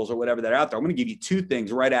token deals or whatever that are out there? I'm going to give you 2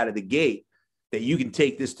 things right out of the gate that you can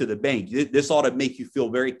take this to the bank. This ought to make you feel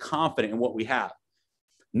very confident in what we have.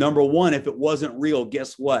 Number one, if it wasn't real,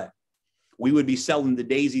 guess what? We would be selling the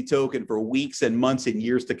Daisy token for weeks and months and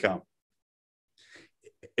years to come.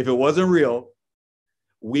 If it wasn't real,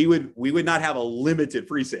 we would not have a limited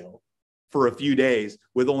presale for a few days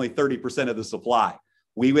with only 30% of the supply.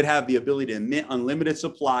 We would have the ability to emit unlimited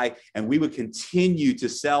supply, and we would continue to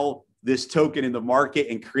sell this token in the market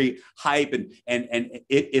and create hype. And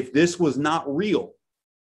if this was not real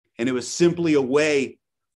and it was simply a way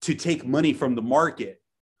to take money from the market,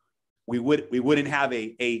 we wouldn't have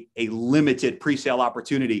a limited presale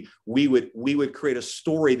opportunity. We would create a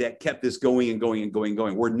story that kept this going and going and going and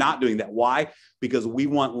going. We're not doing that. Why? Because we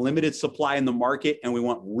want limited supply in the market and we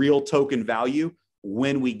want real token value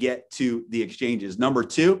when we get to the exchanges. Number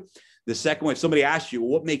two, the second one, if somebody asks you,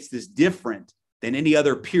 well, what makes this different than any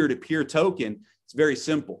other peer-to-peer token? It's very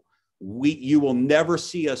simple. You will never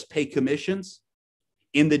see us pay commissions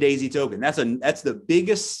in the Daisy token. That's the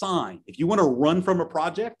biggest sign. If you want to run from a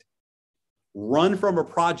project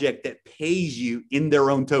that pays you in their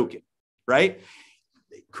own token, right?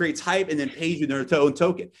 It creates hype and then pays you their own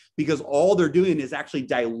token, because all they're doing is actually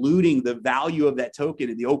diluting the value of that token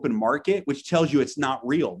in the open market, which tells you it's not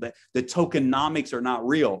real, that the tokenomics are not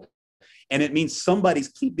real. And it means somebody's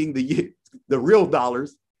keeping the real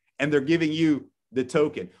dollars and they're giving you the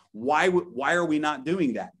token. Why are we not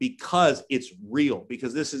doing that? Because it's real,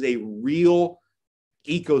 because this is a real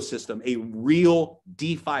ecosystem, a real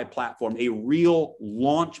DeFi platform, a real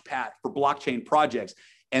launch pad for blockchain projects.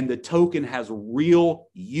 And the token has real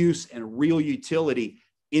use and real utility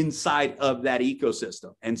inside of that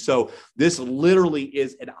ecosystem. And so this literally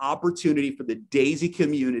is an opportunity for the Daisy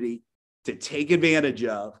community to take advantage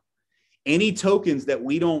of. Any tokens that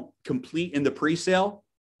we don't complete in the pre-sale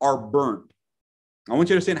are burned. I want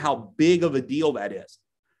you to understand how big of a deal that is.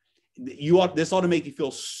 This ought to make you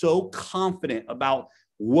feel so confident about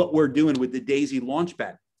what we're doing with the Daisy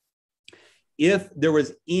LaunchPad. If there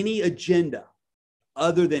was any agenda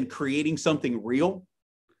other than creating something real,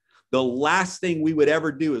 the last thing we would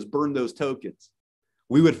ever do is burn those tokens.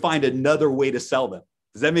 We would find another way to sell them.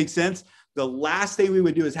 Does that make sense? The last thing we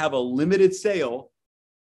would do is have a limited sale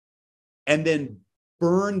and then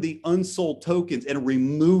burn the unsold tokens and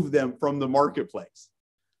remove them from the marketplace,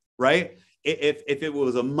 right? If it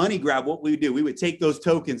was a money grab, what we would do, we would take those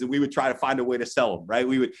tokens and we would try to find a way to sell them, right?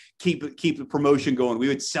 We would keep the promotion going. We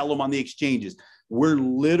would sell them on the exchanges. We're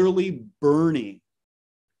literally burning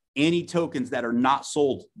any tokens that are not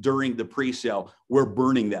sold during the pre-sale. We're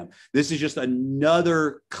burning them. This is just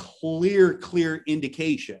another clear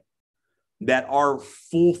indication that our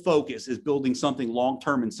full focus is building something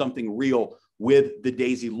long-term and something real with the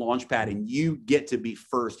Daisy LaunchPad, and you get to be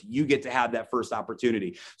first. You get to have that first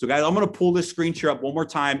opportunity. So guys, I'm going to pull this screen share up one more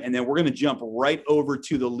time, and then we're going to jump right over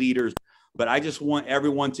to the leaders. But I just want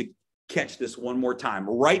everyone to catch this one more time.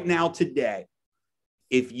 Right now, today,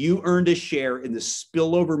 if you earned a share in the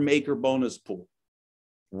spillover maker bonus pool,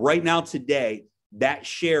 right now, today, that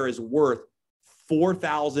share is worth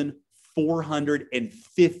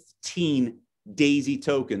 4,415 Daisy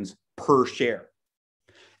tokens per share.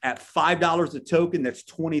 At $5 a token, that's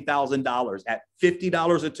 $20,000. At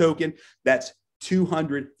 $50 a token, that's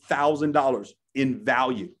 $200,000 in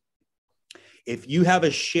value. If you have a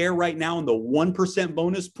share right now in the 1%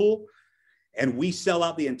 bonus pool, and we sell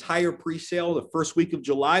out the entire pre-sale the first week of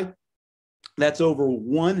July, that's over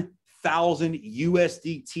 1,000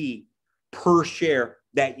 USDT per share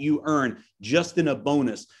that you earn just in a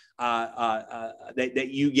bonus that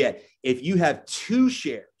you get. If you have 2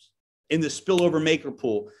 shares in the spillover maker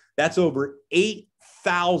pool, that's over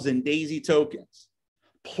 8,000 Daisy tokens,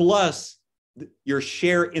 plus your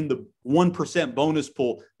share in the 1% bonus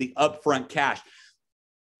pool, the upfront cash.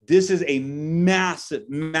 This is a massive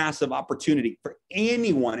opportunity for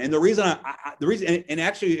anyone. And the reason, and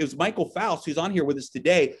actually it was Michael Faust, who's on here with us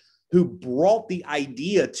today, who brought the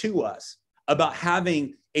idea to us about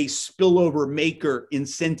having a spillover maker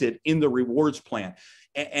incentive in the rewards plan.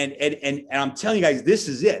 And I'm telling you guys, this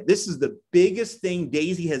is it. This is the biggest thing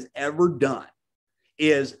Daisy has ever done,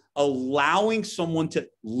 is allowing someone to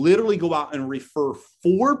literally go out and refer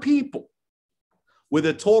 4 people with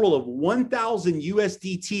a total of 1,000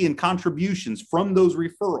 USDT in contributions from those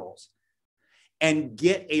referrals and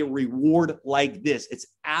get a reward like this. It's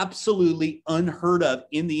absolutely unheard of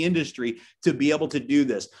in the industry to be able to do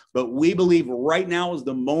this. But we believe right now is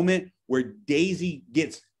the moment where Daisy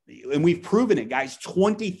gets, and we've proven it, guys,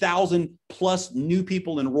 20,000 plus new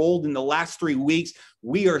people enrolled in the last 3 weeks.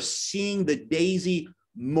 We are seeing the Daisy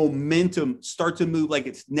momentum start to move like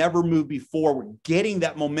it's never moved before. We're getting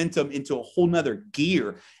that momentum into a whole nother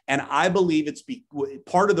gear. And I believe it's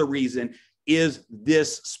part of the reason is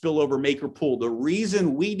this spillover maker pool. The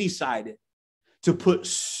reason we decided to put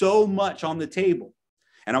so much on the table.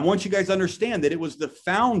 And I want you guys to understand that it was the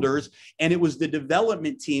founders and it was the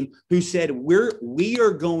development team who said, we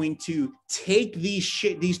are going to take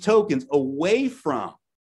these tokens away from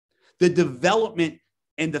the development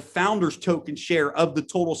and the founders token share of the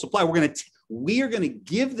total supply. We are going to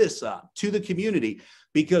give this up to the community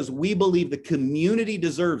because we believe the community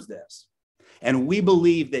deserves this. And we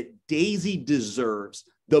believe that Daisy deserves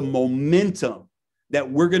the momentum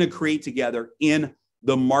that we're going to create together in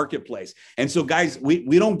the marketplace. And so guys,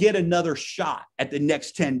 we don't get another shot at the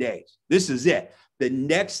next 10 days. This is it. The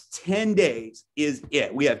next 10 days is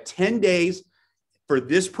it. We have 10 days for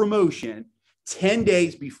this promotion, 10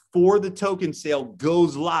 days before the token sale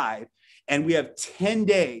goes live, and we have 10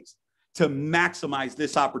 days to maximize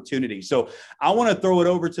this opportunity. So I want to throw it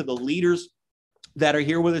over to the leaders that are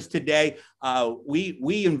here with us today.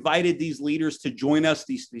 We invited these leaders to join us,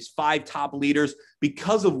 these 5 top leaders,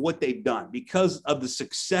 because of what they've done, because of the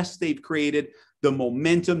success they've created, the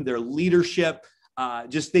momentum, their leadership.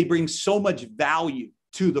 Just they bring so much value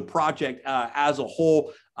to the project as a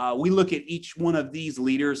whole. We look at each one of these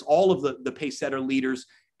leaders, all of the Pacesetter leaders,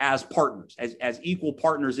 as partners, as equal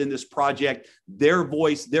partners in this project. Their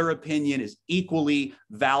voice, their opinion is equally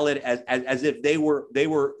valid as if they were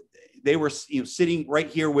sitting right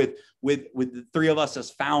here with the 3 of us as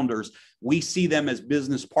founders. We see them as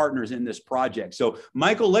business partners in this project. So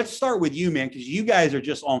Michael, let's start with you, man, because you guys are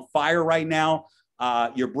just on fire right now.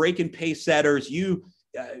 You're breaking Pacesetters. You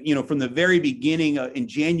from the very beginning in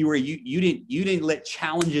January, you didn't let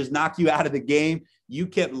challenges knock you out of the game. You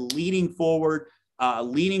kept leading forward,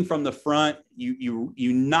 leading from the front. You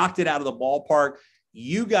knocked it out of the ballpark.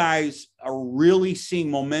 You guys are really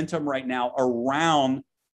seeing momentum right now around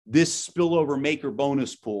this spillover maker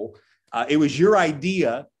bonus pool. It was your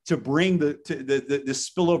idea to bring the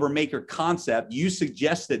spillover maker concept. You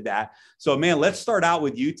suggested that. So man, let's start out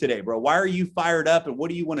with you today, bro. Why are you fired up, and what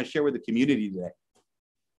do you want to share with the community today?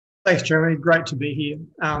 Thanks, Jeremy. Great to be here.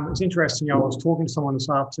 It's interesting. I was talking to someone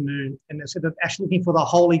this afternoon, and they said they're actually looking for the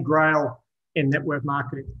holy grail in network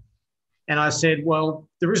marketing. And I said, well,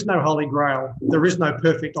 there is no holy grail. There is no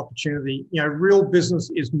perfect opportunity. Real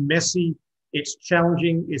business is messy. It's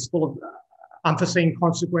challenging. It's full of unforeseen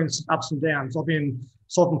consequences, ups and downs. I've been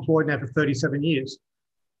self-employed now for 37 years.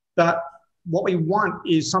 But what we want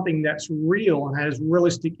is something that's real and has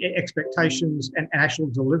realistic expectations and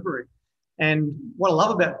actual delivery. And what I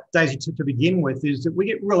love about Daisy to begin with is that we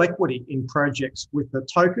get real equity in projects with the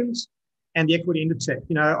tokens and the equity into tech.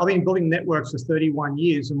 I've been building networks for 31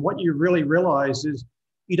 years, and what you really realize is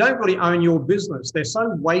you don't really own your business. They're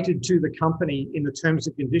so weighted to the company in the terms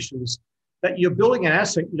and conditions that you're building an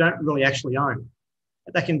asset you don't really actually own.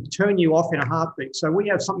 That can turn you off in a heartbeat. So we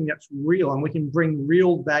have something that's real, and we can bring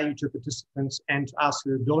real value to participants and to us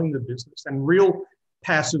who are building the business, and real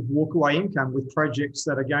passive walkaway income with projects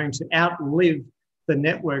that are going to outlive the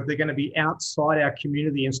network. They're going to be outside our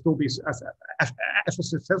community and still be a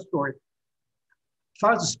success story. As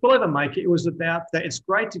far as the spillover maker, it was about that. It's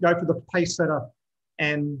great to go for the Pacesetter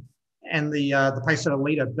and the Pacesetter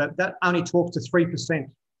leader, but that only talks to 3%.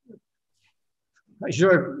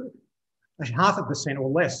 0.5% or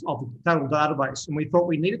less of the total database. And we thought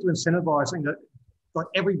we needed to incentivize something that got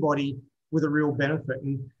everybody with a real benefit.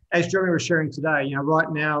 And as Jeremy was sharing today,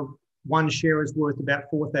 right now, one share is worth about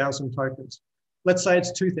 4,000 tokens. Let's say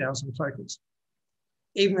it's 2,000 tokens.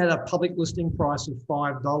 Even at a public listing price of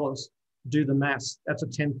 $5, do the maths, that's a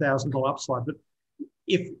 $10,000 upside. But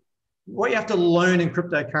if what you have to learn in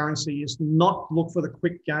cryptocurrency is not look for the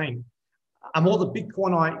quick gain. All the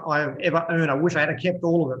Bitcoin I have ever earned, I wish I had kept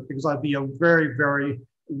all of it, because I'd be a very, very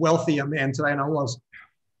wealthier man today than I was.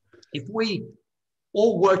 If we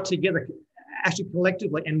all work together, actually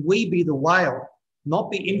collectively, and we be the whale,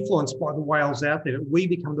 not be influenced by the whales out there, we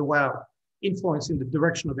become the whale, influencing the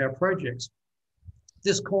direction of our projects,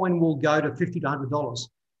 this coin will go to $50 to $100.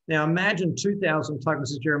 Now imagine 2,000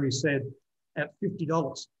 tokens, as Jeremy said, at $50,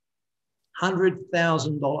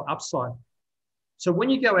 $100,000 upside. So when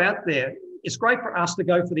you go out there, it's great for us to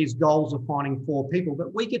go for these goals of finding 4 people,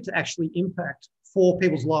 but we get to actually impact 4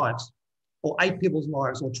 people's lives, or 8 people's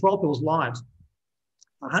lives, or 12 people's lives.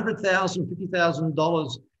 $100,000,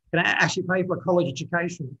 $50,000 can actually pay for a college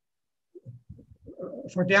education,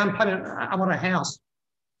 for a down payment. I want a house,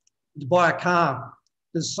 to buy a car.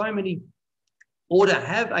 There's so many, or to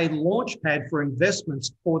have a launch pad for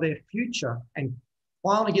investments for their future, and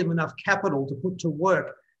finally give them enough capital to put to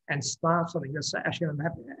work and start something that's actually going to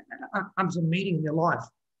happen, a meeting in their life.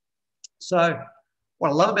 So what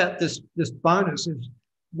I love about this bonus is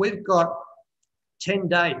we've got 10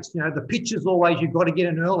 days. The pitch is always you've got to get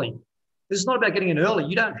in early. This is not about getting in early.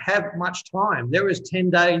 You don't have much time. There is 10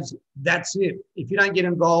 days. That's it. If you don't get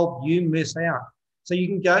involved, you miss out. So you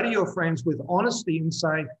can go to your friends with honesty and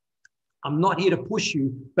say, I'm not here to push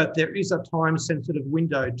you, but there is a time-sensitive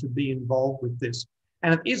window to be involved with this.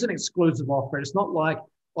 And it is an exclusive offer. It's not like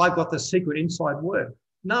I've got the secret inside word.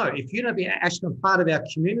 No, if you're going to be actually a part of our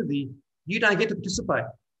community, you don't get to participate.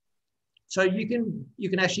 So you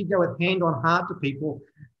can actually go with hand on heart to people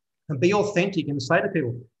and be authentic and say to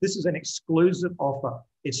people, this is an exclusive offer.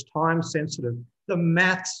 It's time sensitive. The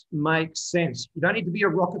maths make sense. You don't need to be a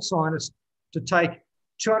rocket scientist to take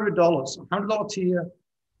 $200, $100 tier,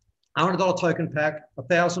 $100 token pack,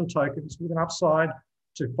 1,000 tokens with an upside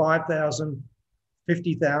to 5,000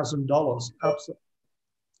 $50,000 upside.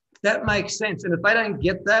 That makes sense. And if they don't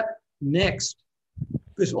get that, next.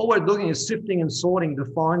 Because all we're doing is sifting and sorting to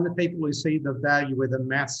find the people who see the value where the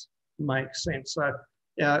maths makes sense. So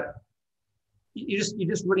you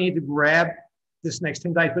just really need to grab this next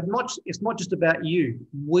 10 days. But it's not just about you.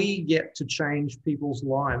 We get to change people's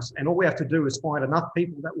lives. And all we have to do is find enough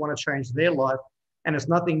people that want to change their life. And it's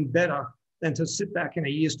nothing better than to sit back in a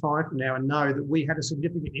year's time from now and know that we had a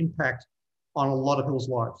significant impact on a lot of people's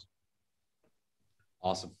lives.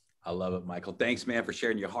 Awesome. I love it, Michael. Thanks, man, for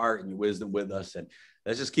sharing your heart and your wisdom with us. And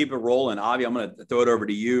let's just keep it rolling. Avi, I'm going to throw it over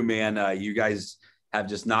to you, man. You guys have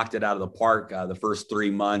just knocked it out of the park the first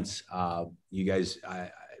 3 months. You guys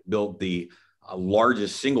built the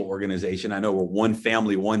largest single organization. I know we're one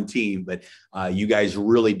family, one team, but you guys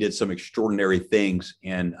really did some extraordinary things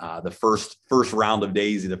in the first round of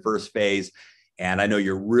Daisy, the first phase. And I know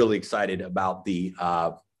you're really excited about the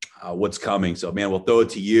what's coming. So, man, we'll throw it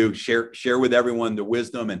to you. Share with everyone the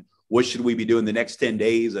wisdom and what should we be doing the next 10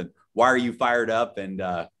 days and why are you fired up, and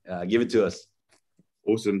give it to us.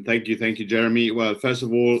 Awesome. Thank you, Jeremy. Well, first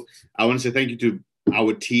of all, I want to say thank you to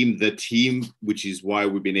our team, which is why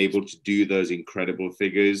we've been able to do those incredible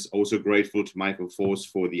figures. Also grateful to Michael Force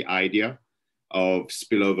for the idea of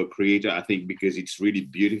Spillover Creator, I think, because it's really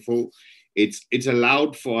beautiful. It's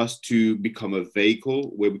allowed for us to become a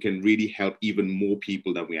vehicle where we can really help even more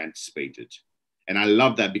people than we anticipated. And I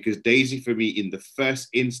love that because Daisy, for me, in the first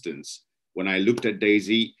instance, when I looked at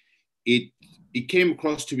Daisy, it came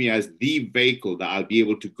across to me as the vehicle that I'll be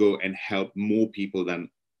able to go and help more people than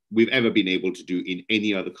we've ever been able to do in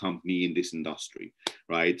any other company in this industry,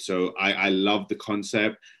 right? So I love the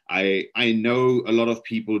concept. I know a lot of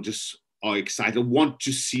people just are excited, want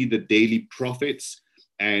to see the daily profits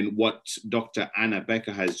and what Dr. Anna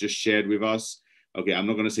Becker has just shared with us. Okay, I'm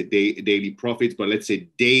not going to say daily profits, but let's say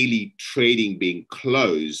daily trading being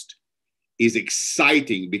closed is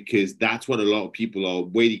exciting because that's what a lot of people are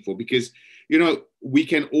waiting for. Because, you know, we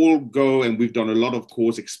can all go, and we've done a lot of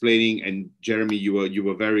course explaining, and Jeremy, you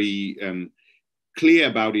were very clear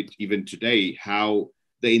about it even today, how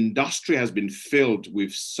the industry has been filled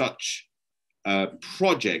with such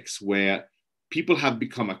projects where people have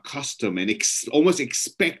become accustomed and almost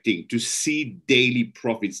expecting to see daily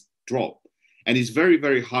profits drop. And it's very,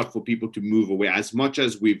 very hard for people to move away. As much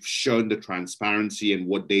as we've shown the transparency and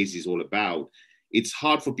what Daisy is all about, it's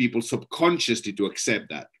hard for people subconsciously to accept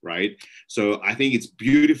that, right? So I think it's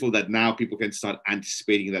beautiful that now people can start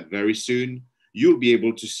anticipating that very soon. You'll be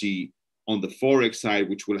able to see on the Forex side,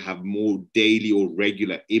 which will have more daily or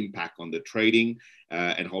regular impact on the trading,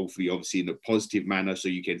 and hopefully, obviously, in a positive manner, so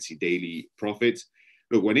you can see daily profits.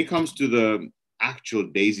 Look, when it comes to the actual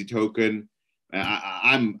Daisy token,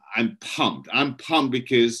 I'm pumped. I'm pumped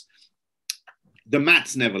because the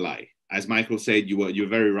maths never lie. As Michael said, you're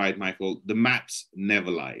very right, Michael. The maths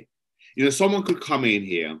never lie. You know, someone could come in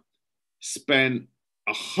here, spend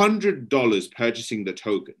 $100 purchasing the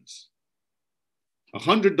tokens.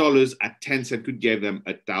 $100 at 10 cents could give them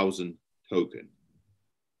 1,000 token.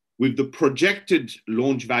 With the projected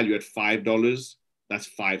launch value at $5, that's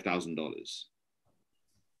 $5,000.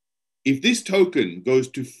 If this token goes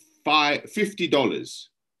to $50,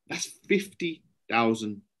 that's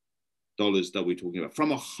 $50,000 that we're talking about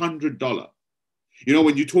from $100. You know,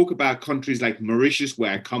 when you talk about countries like Mauritius,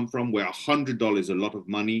 where I come from, where $100 is a lot of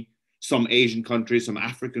money, some Asian countries, some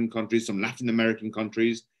African countries, some Latin American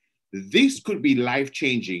countries, this could be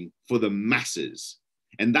life-changing for the masses.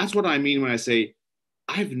 And that's what I mean when I say,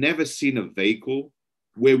 I've never seen a vehicle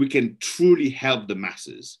where we can truly help the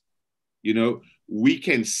masses. You know, we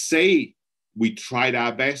can say we tried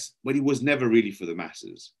our best, but it was never really for the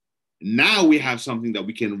masses. Now we have something that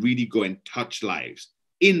we can really go and touch lives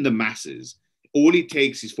in the masses. All it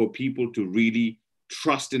takes is for people to really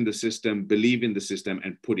trust in the system, believe in the system,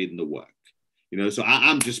 and put in the work. You know, so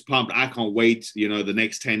I'm just pumped. I can't wait, you know, the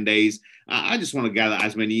next 10 days. I just want to gather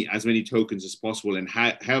as many tokens as possible and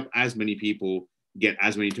help as many people get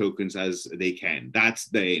as many tokens as they can. That's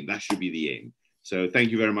the aim. That should be the aim. So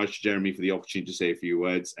thank you very much, Jeremy, for the opportunity to say a few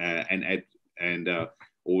words, and Ed, and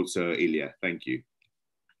also Ilya. Thank you.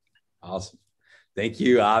 Awesome. Thank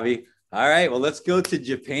you, Avi. All right, well, let's go to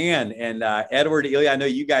Japan. And Edward, Ilya, I know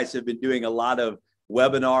you guys have been doing a lot of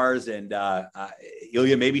webinars, and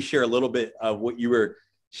Ilya, maybe share a little bit of what you were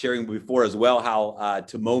sharing before as well, how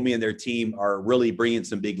Tomomi and their team are really bringing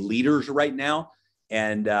some big leaders right now,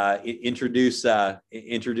 and introduce Tomomi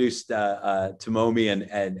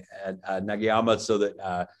and Nagayama so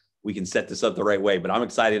that we can set this up the right way. But I'm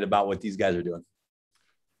excited about what these guys are doing.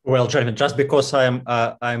 Well, Jonathan, just because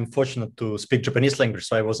I'm fortunate to speak Japanese language,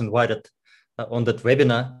 so I was invited on that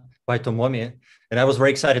webinar. by Tomomi, and I was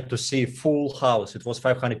very excited to see full house. It was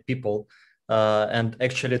 500 people. And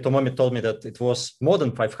actually, Tomomi told me that it was more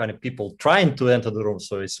than 500 people trying to enter the room.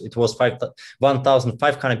 So it was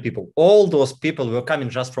 1,500 people. All those people were coming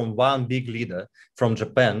just from one big leader from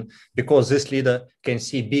Japan, because this leader can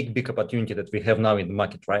see big opportunity that we have now in the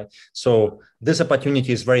market, right? So this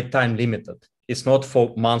opportunity is very time limited. It's not for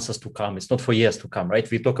months to come. It's not for years to come, right?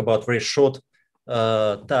 We talk about very short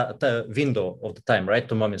window of the time, right,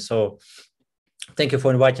 Tomomi? So thank you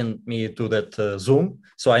for inviting me to that Zoom.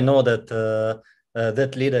 So I know that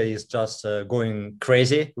that leader is just going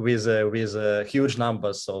crazy with huge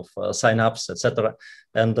numbers of signups, etc.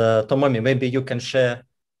 And Tomomi, maybe you can share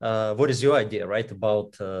what is your idea, right,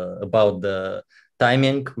 about the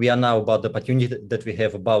timing. We are now about the opportunity that we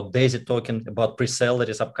have, about Daisy token, about presale that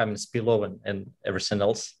is upcoming, spillover, and everything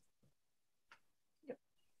else.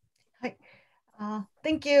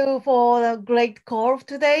 Thank you for the great call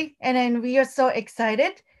today. And then we are so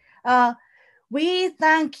excited. We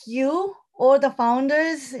thank you, all the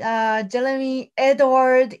founders, Jeremy,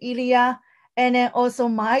 Edward, Ilya, and then also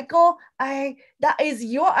Michael. That is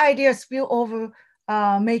your idea, spillover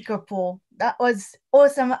maker pool. That was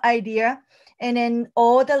awesome idea. And then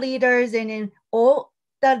all the leaders and then all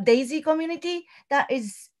the Daisy community, that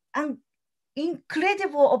is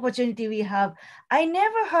incredible opportunity we have. I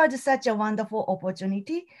never heard such a wonderful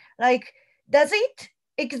opportunity. Like, does it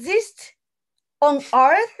exist on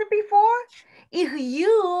earth before? If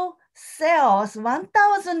you sells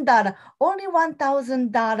 $1,000, only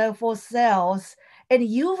 $1,000 for sales, and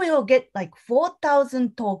you will get like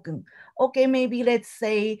 4,000 token. Okay, maybe let's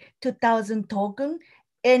say 2,000 token.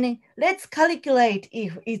 And let's calculate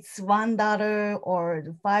if it's $1 or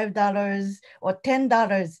 $5 or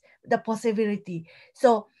 $10, the possibility.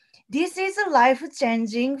 So this is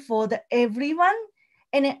life-changing for everyone.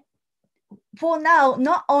 And for now,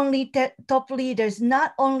 not only top leaders,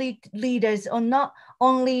 not only leaders, or not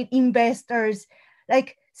only investors,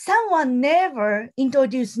 like someone never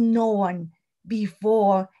introduced no one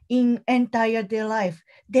before in entire their life.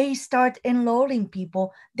 They start enrolling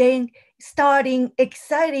people, then starting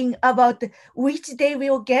exciting about which they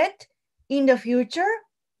will get in the future.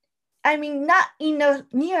 I mean, not in the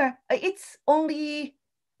near, it's only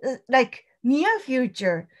like near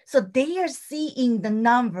future. So they are seeing the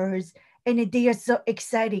numbers and they are so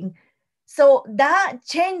exciting. So that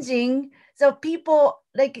changing, so people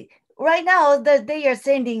like right now that they are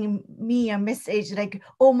sending me a message like,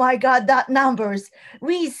 oh my God, that numbers.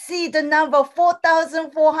 We see the number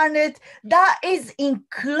 4,400. That is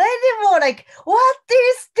incredible. Like, what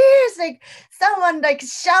is this? Like someone like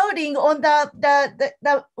shouting on the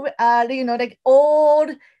you know, like all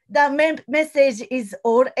the message is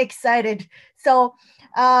all excited. So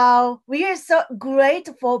we are so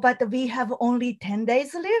grateful, but we have only 10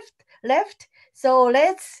 days left. So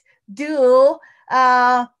let's do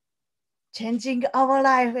changing our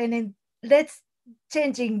life, and then let's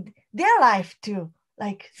changing their life too.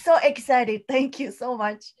 Like, so excited. Thank you so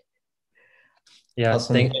much. Yeah,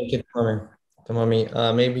 awesome. Thank you,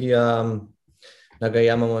 Tomomi. Maybe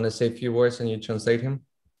Nagayama want to say a few words and you translate him?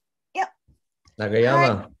 Yeah.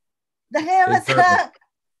 Nagayama. 長山さん、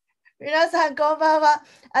皆さんこんばんは。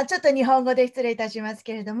ちょっと日本語で失礼いたします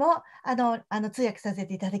けれども、通訳させ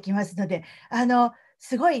ていただきますので、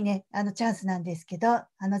すごいね、チャンスなんですけど、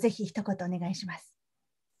ぜひ一言お願いします。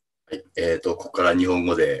はい、ここから日本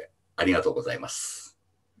語でありがとうございます。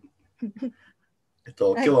今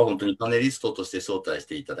日は本当にパネリストとして招待し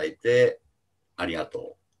ていただいてありが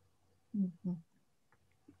とう。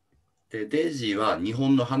で、デイジーは日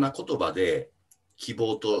本の花言葉で希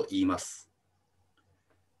望と言います。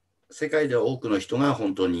世界では多くの人が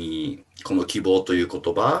本当にこの希望という言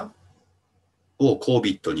葉を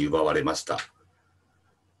COVID に奪われました。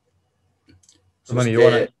So you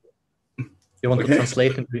want to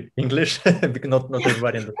translate into English? Because not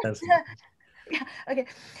everybody understands. Yeah, okay.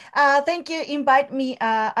 Thank you. Invite me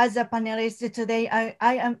as a panelist today.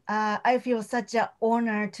 I feel such an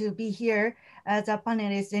honor to be here as a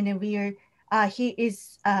panelist, and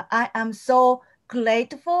I am so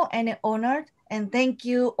grateful and honored. And thank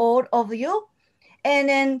you, all of you. And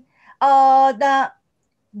then the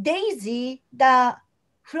Daisy, the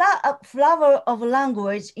flower of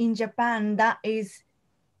language in Japan, that is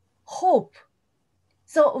hope.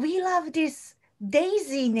 So we love this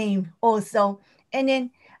Daisy name also. And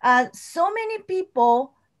then so many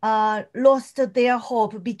people lost their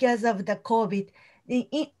hope because of the COVID.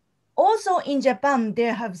 Also in Japan,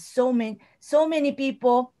 there have so many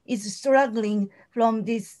people is struggling from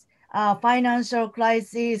this financial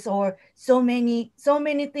crisis, or so many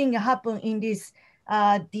things happen in these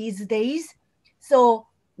days. So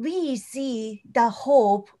we see the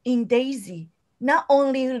hope in Daisy, not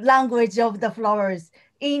only language of the flowers,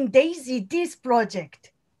 in Daisy, this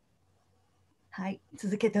project. はい、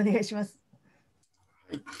続けてお願いします。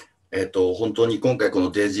本当に今回この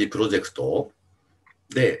デイジープロジェクト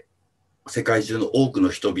で世界中の多くの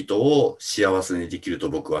人々を幸せにできると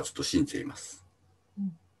僕はちょっと信じています。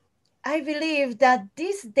I believe that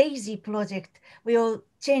this Daisy project will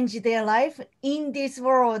change their life in this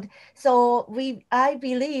world. So I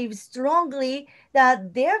believe strongly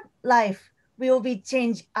that their life will be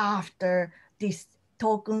changed after this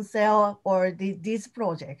token sale or this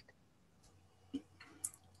project.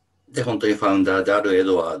 で、本当にファウンダーであるエ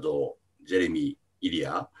ドワード、ジェレミー、イリ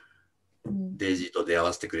ア、デイジーと出会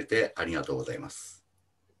わせてくれてありがとうございます。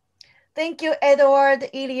Thank you, Edward,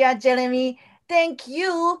 Ilya, Jeremy. Thank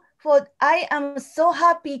you for, I am so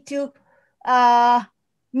happy to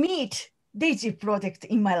meet Daisy project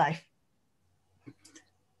in my life.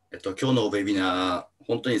 今日のウェビナー、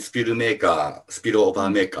本当にスピルオーバー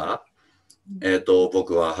メーカー、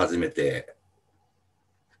僕は初めて、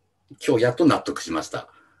今日やっと納得しました。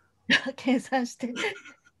計算して。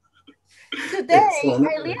Today,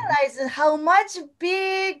 I realized how much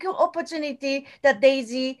big opportunity that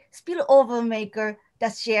Daisy spillover maker,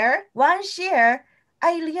 one share,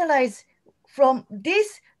 I realized from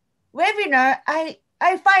this webinar, I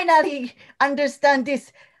finally understand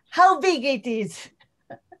this, how big it is.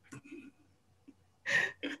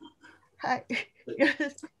 はい。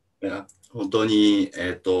いや、本当に、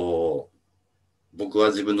僕は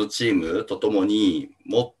自分のチームとともに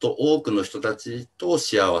もっと多くの人たちと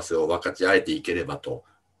幸せを分かち合えていければと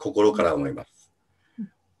心から思います。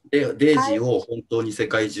で、デイジーを本当に世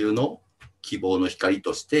界中の希望の光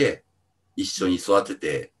として一緒に育て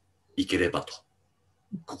ていければと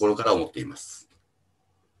心から思っています。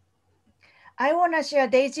I want to share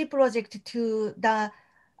Daisy project to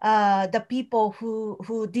the people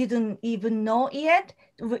who didn't even know yet.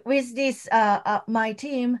 With this, my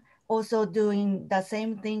team also doing the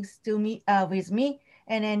same things to me with me,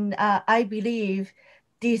 and then I believe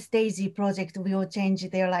this Daisy project will change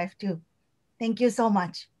their life too. Thank you so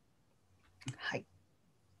much. はい。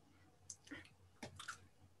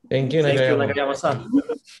Thank you, Nagayama-san.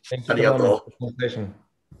 Thank you for the presentation.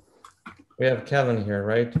 We have Kevin here,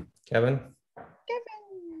 right? Kevin?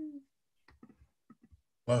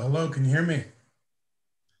 Well, hello, can you hear me?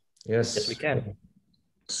 Yes. Yes, we can.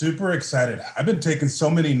 Super excited. I've been taking so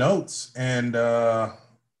many notes, and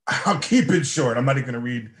I'll keep it short. I'm not even going to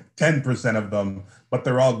read 10% of them, but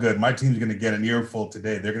they're all good. My team's going to get an earful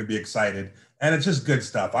today. They're going to be excited, and it's just good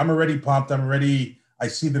stuff. I'm already pumped. I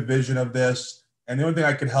see the vision of this, and the only thing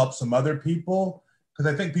I could help some other people,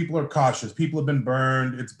 because I think people are cautious. People have been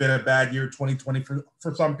burned. It's been a bad year, 2020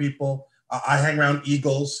 for some people. I hang around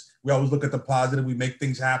Eagles. We always look at the positive. We make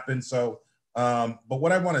things happen. So, but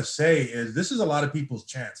what I want to say is this is a lot of people's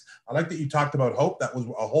chance. I like that you talked about hope. That was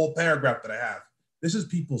a whole paragraph that I have. This is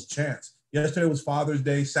people's chance. Yesterday was Father's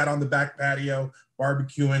Day, sat on the back patio,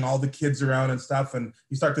 barbecuing, all the kids around and stuff. And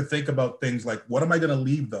you start to think about things like, what am I going to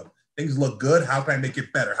leave them? Things look good. How can I make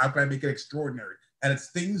it better? How can I make it extraordinary? And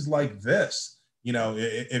it's things like this. You know,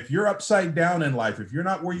 if you're upside down in life, if you're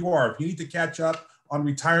not where you are, if you need to catch up on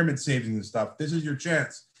retirement savings and stuff, this is your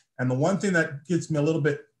chance. And the one thing that gets me a little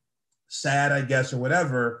bit sad, I guess, or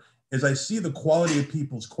whatever, is I see the quality of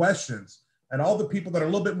people's questions and all the people that are a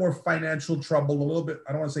little bit more financial trouble, a little bit,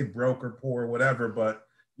 I don't want to say broke or poor or whatever, but,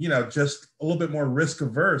 you know, just a little bit more risk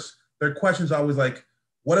averse. Their questions are always like,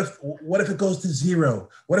 what if it goes to zero?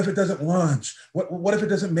 What if it doesn't launch? What if it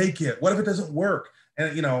doesn't make it? What if it doesn't work?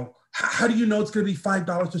 And, you know, how do you know it's going to be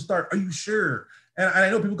 $5 to start? Are you sure? And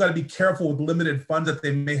I know people got to be careful with limited funds that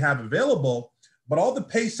they may have available, but all the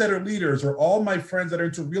pace setter leaders or all my friends that are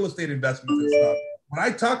into real estate investments and stuff, when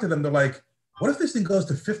I talk to them, they're like, what if this thing goes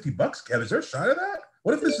to $50, Kev? Is there a shot of that?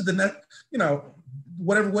 What if this is the next, you know,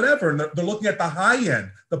 whatever. And they're looking at the high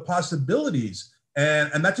end, the possibilities.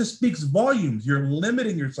 And that just speaks volumes. You're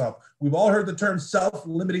limiting yourself. We've all heard the term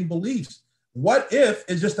self-limiting beliefs. What if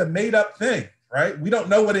is just a made up thing, right? We don't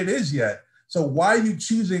know what it is yet. So why are you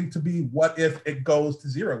choosing to be what if it goes to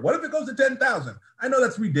zero? What if it goes to 10,000? I know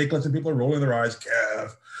that's ridiculous and people are rolling their eyes,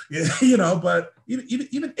 Kev, you know, but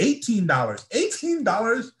even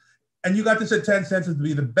 $18, and you got this at 10 cents to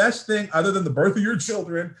be the best thing other than the birth of your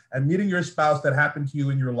children and meeting your spouse that happened to you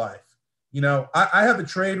in your life. You know, I have a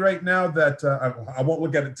trade right now that I won't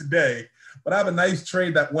look at it today, but I have a nice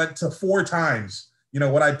trade that went to 4 times, you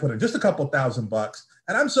know, what I put in, just a couple $1,000.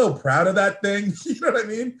 And I'm so proud of that thing. You know what I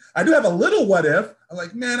mean? I do have a little what if. I'm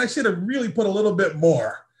like, man, I should have really put a little bit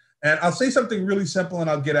more. And I'll say something really simple and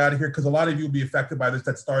I'll get out of here because a lot of you will be affected by this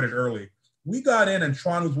that started early. We got in and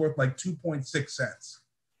Tron was worth like 2.6 cents.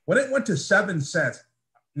 When it went to 7 cents,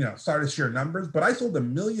 sorry to share numbers, but I sold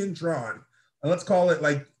 1 million Tron. And let's call it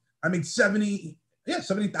like, I made $70,000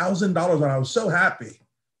 and I was so happy.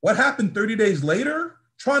 What happened 30 days later?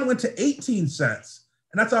 Tron went to 18 cents.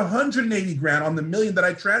 And that's 180 grand on the million that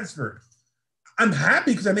I transferred. I'm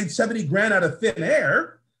happy because I made 70 grand out of thin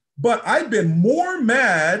air, but I've been more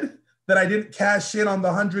mad that I didn't cash in on the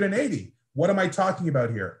 180. What am I talking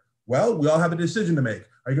about here? Well, we all have a decision to make.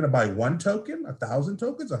 Are you going to buy 1 token, 1,000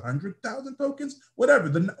 tokens, 100,000 tokens, whatever?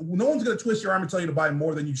 No one's going to twist your arm and tell you to buy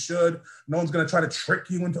more than you should. No one's going to try to trick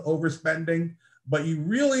you into overspending. But you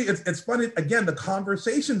really, it's funny, again, the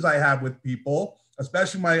conversations I have with people,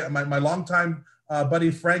 especially my longtime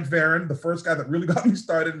buddy, Frank Varon, the first guy that really got me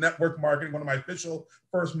started in network marketing, one of my official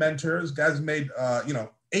first mentors, guys made,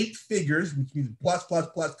 8 figures, which means plus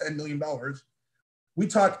 $10 million. We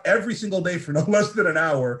talk every single day for no less than an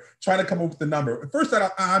hour, trying to come up with the number. At first,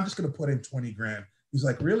 I'm just going to put in 20 grand. He's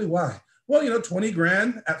like, really? Why? Well, 20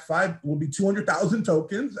 grand at 5 will be 200,000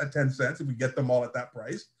 tokens at 10 cents if we get them all at that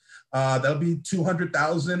price. That'll be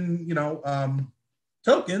 200,000,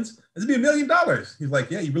 tokens. It'll be $1 million. He's like,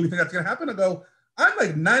 yeah, you really think that's going to happen? I go, I'm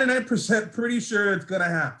like 99% pretty sure it's going to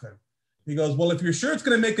happen. He goes, well, if you're sure it's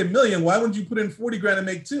going to make $1 million, why wouldn't you put in 40 grand and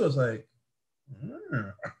make 2? I was like,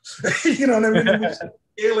 you know what I mean? It was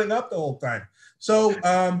scaling up the whole time. So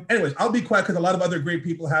anyways, I'll be quiet because a lot of other great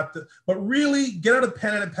people have to, but really get out a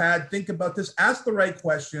pen and a pad, think about this, ask the right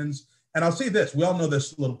questions. And I'll say this, we all know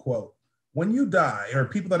this little quote. When you die, or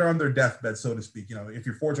people that are on their deathbed, so to speak, if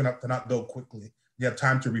you're fortunate enough to not go quickly, you have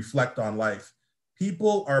time to reflect on life.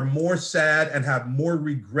 People are more sad and have more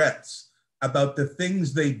regrets about the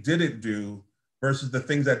things they didn't do versus the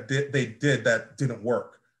things that they did that didn't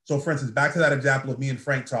work. So for instance, back to that example of me and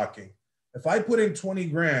Frank talking, if I put in 20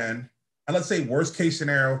 grand, and let's say worst case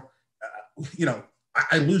scenario,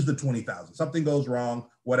 I lose the 20,000, something goes wrong,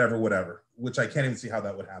 whatever, which I can't even see how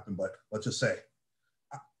that would happen, but let's just say,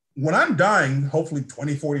 when I'm dying, hopefully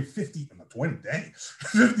 20, 40, 50,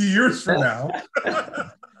 50 years from now,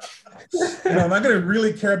 am I going to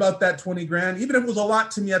really care about that 20 grand, even if it was a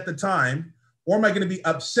lot to me at the time? Or am I going to be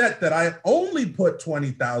upset that I only put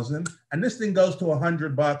 20,000 and this thing goes to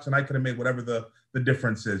 $100 and I could have made whatever the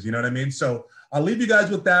difference is, you know what I mean? So I'll leave you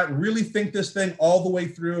guys with that. Really think this thing all the way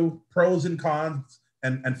through, pros and cons,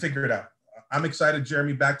 and figure it out. I'm excited,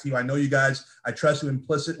 Jeremy, back to you. I know you guys, I trust you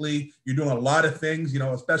implicitly. You're doing a lot of things,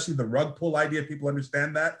 especially the rug pull idea. People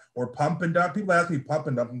understand that, or pump and dump. People ask me pump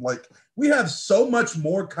and dump. I'm like, we have so much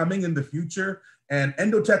more coming in the future, and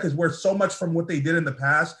Endotech is worth so much from what they did in the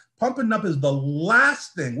past. Pump and dump is the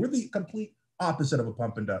last thing. We're the complete opposite of a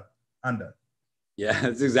pump and dump. I'm done. Yeah,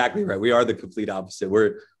 that's exactly right. We are the complete opposite.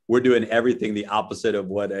 We're doing everything the opposite of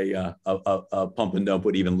what a pump and dump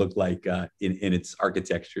would even look like in its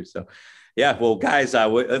architecture. So, yeah, well, guys,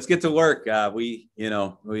 let's get to work. We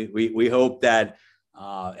hope that we hope that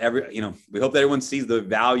everyone sees the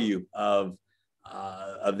value of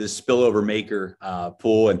this spillover maker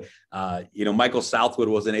pool. And, Michael Southwood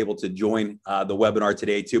wasn't able to join the webinar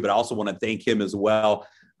today too, but I also want to thank him as well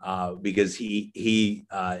because he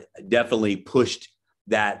definitely pushed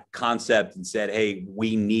that concept and said, hey,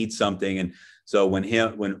 we need something. And so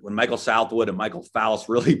when Michael Southwood and Michael Faust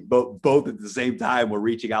really both at the same time were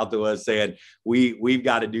reaching out to us saying, we've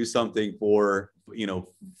got to do something for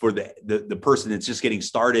the person that's just getting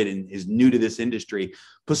started and is new to this industry,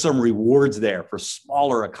 put some rewards there for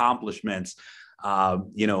smaller accomplishments.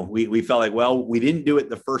 We felt like, well, we didn't do it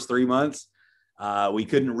the first 3 months. We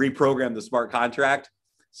couldn't reprogram the smart contract.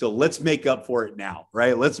 So let's make up for it now,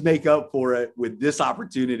 right? Let's make up for it with this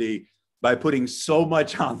opportunity by putting so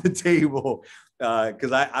much on the table.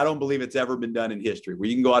 Because I don't believe it's ever been done in history where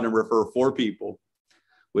you can go out and refer 4 people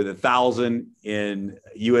with 1,000 in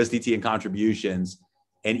USDT and contributions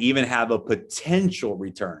and even have a potential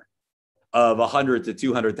return of $100,000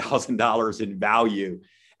 to $200,000 in value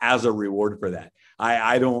as a reward for that.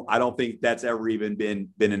 I don't think that's ever even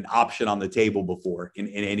been an option on the table before in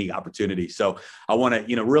any opportunity. So I want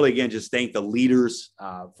to, really, again, just thank the leaders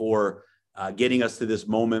for getting us to this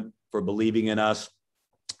moment, for believing in us.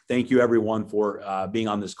 Thank you, everyone, for being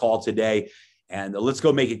on this call today. And let's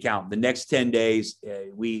go make it count. The next 10 days,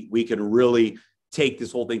 we can really take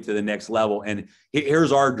this whole thing to the next level. And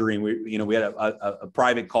here's our dream. We had a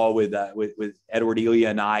private call with Edward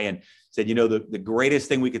Elia and I, and said, the greatest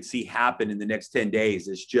thing we could see happen in the next 10 days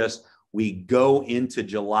is just we go into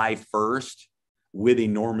July 1st with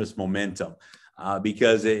enormous momentum,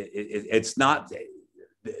 because it's not,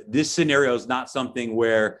 this scenario is not something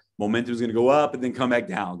where momentum is going to go up and then come back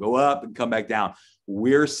down, go up and come back down.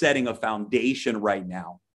 We're setting a foundation right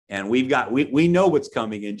now. And we know what's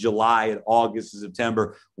coming in July and August and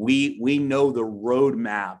September. We know the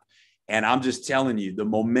roadmap. And I'm just telling you, the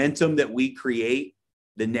momentum that we create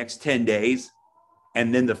the next 10 days,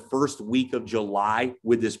 and then the first week of July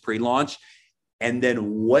with this pre-launch, and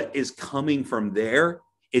then what is coming from there,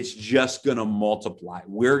 it's just going to multiply.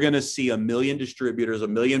 We're going to see 1 million distributors,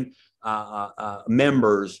 1 million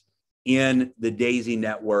members in the Daisy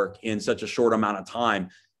network in such a short amount of time,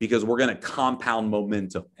 because we're going to compound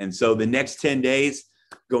momentum. And so the next 10 days,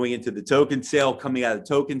 going into the token sale, coming out of the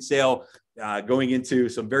token sale, going into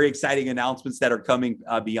some very exciting announcements that are coming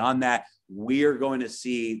beyond that, we're going to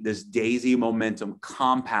see this Daisy momentum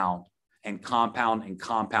compound and compound and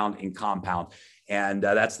compound and compound. And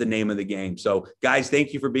that's the name of the game. So guys,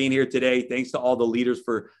 thank you for being here today. Thanks to all the leaders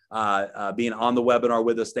for being on the webinar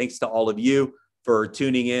with us. Thanks to all of you for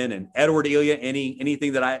tuning in. And Edward, Ilya,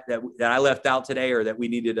 anything that I left out today or that we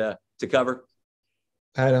needed to cover?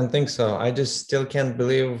 I don't think so. I just still can't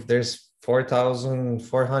believe there's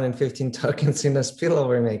 4,415 tokens in a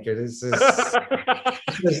spillover maker.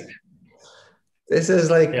 This is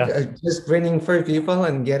like just grinning for people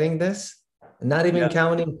and getting this, not even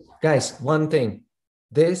counting. Guys, one thing,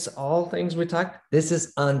 all things we talk, this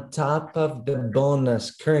is on top of the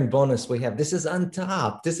current bonus we have. This is on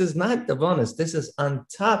top. This is not the bonus. This is on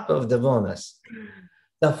top of the bonus.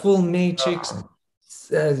 The full matrix,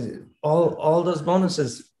 all those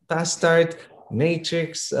bonuses, fast start,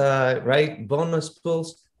 matrix, right? Bonus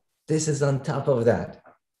pools. This is on top of that.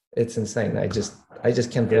 It's insane. I just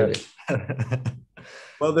can't believe it.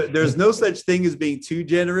 Well, there's no such thing as being too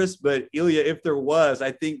generous, but Ilya, if there was,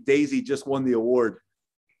 I think Daisy just won the award.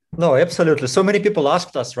 No, absolutely. So many people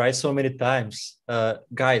asked us, right? So many times,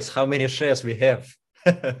 guys, how many shares we have?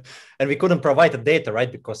 And we couldn't provide the data,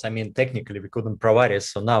 right? Because technically we couldn't provide it.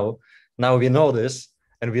 So now we know this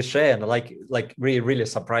and we share, and like really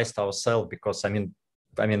surprised ourselves, because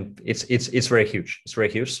it's very huge. It's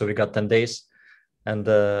very huge. So we got 10 days, and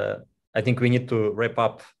I think we need to wrap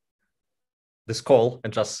up this call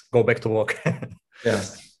and just go back to work. Yeah.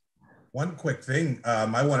 One quick thing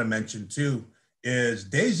I want to mention too is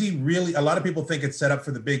Daisy really, a lot of people think it's set up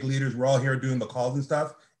for the big leaders. We're all here doing the calls and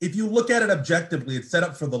stuff. If you look at it objectively, it's set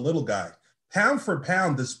up for the little guy. Pound for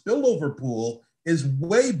pound, the spillover pool is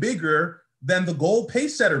way bigger than the gold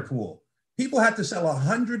pace setter pool. People had to sell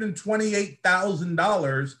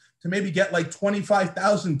 $128,000 to maybe get like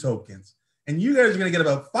 25,000 tokens. And you guys are going to get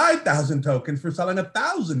about 5,000 tokens for selling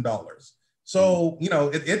 $1,000. So,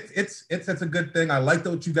 it's a good thing. I like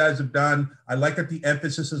what you guys have done. I like that the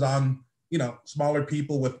emphasis is on, smaller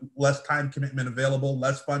people with less time commitment available,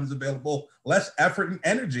 less funds available, less effort and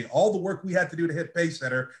energy. All the work we had to do to hit Pace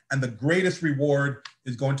Setter, and the greatest reward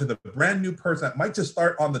is going to the brand new person that might just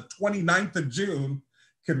start on the 29th of June,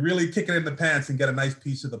 could really kick it in the pants and get a nice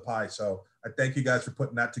piece of the pie. So I thank you guys for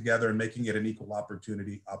putting that together and making it an equal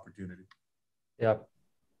opportunity. Yeah.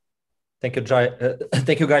 Thank you,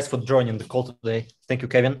 thank you guys for joining the call today. Thank you,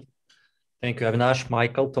 Kevin. Thank you, Avinash,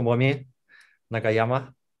 Michael, Tomomi,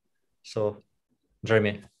 Nagayama. So,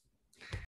 Jeremy,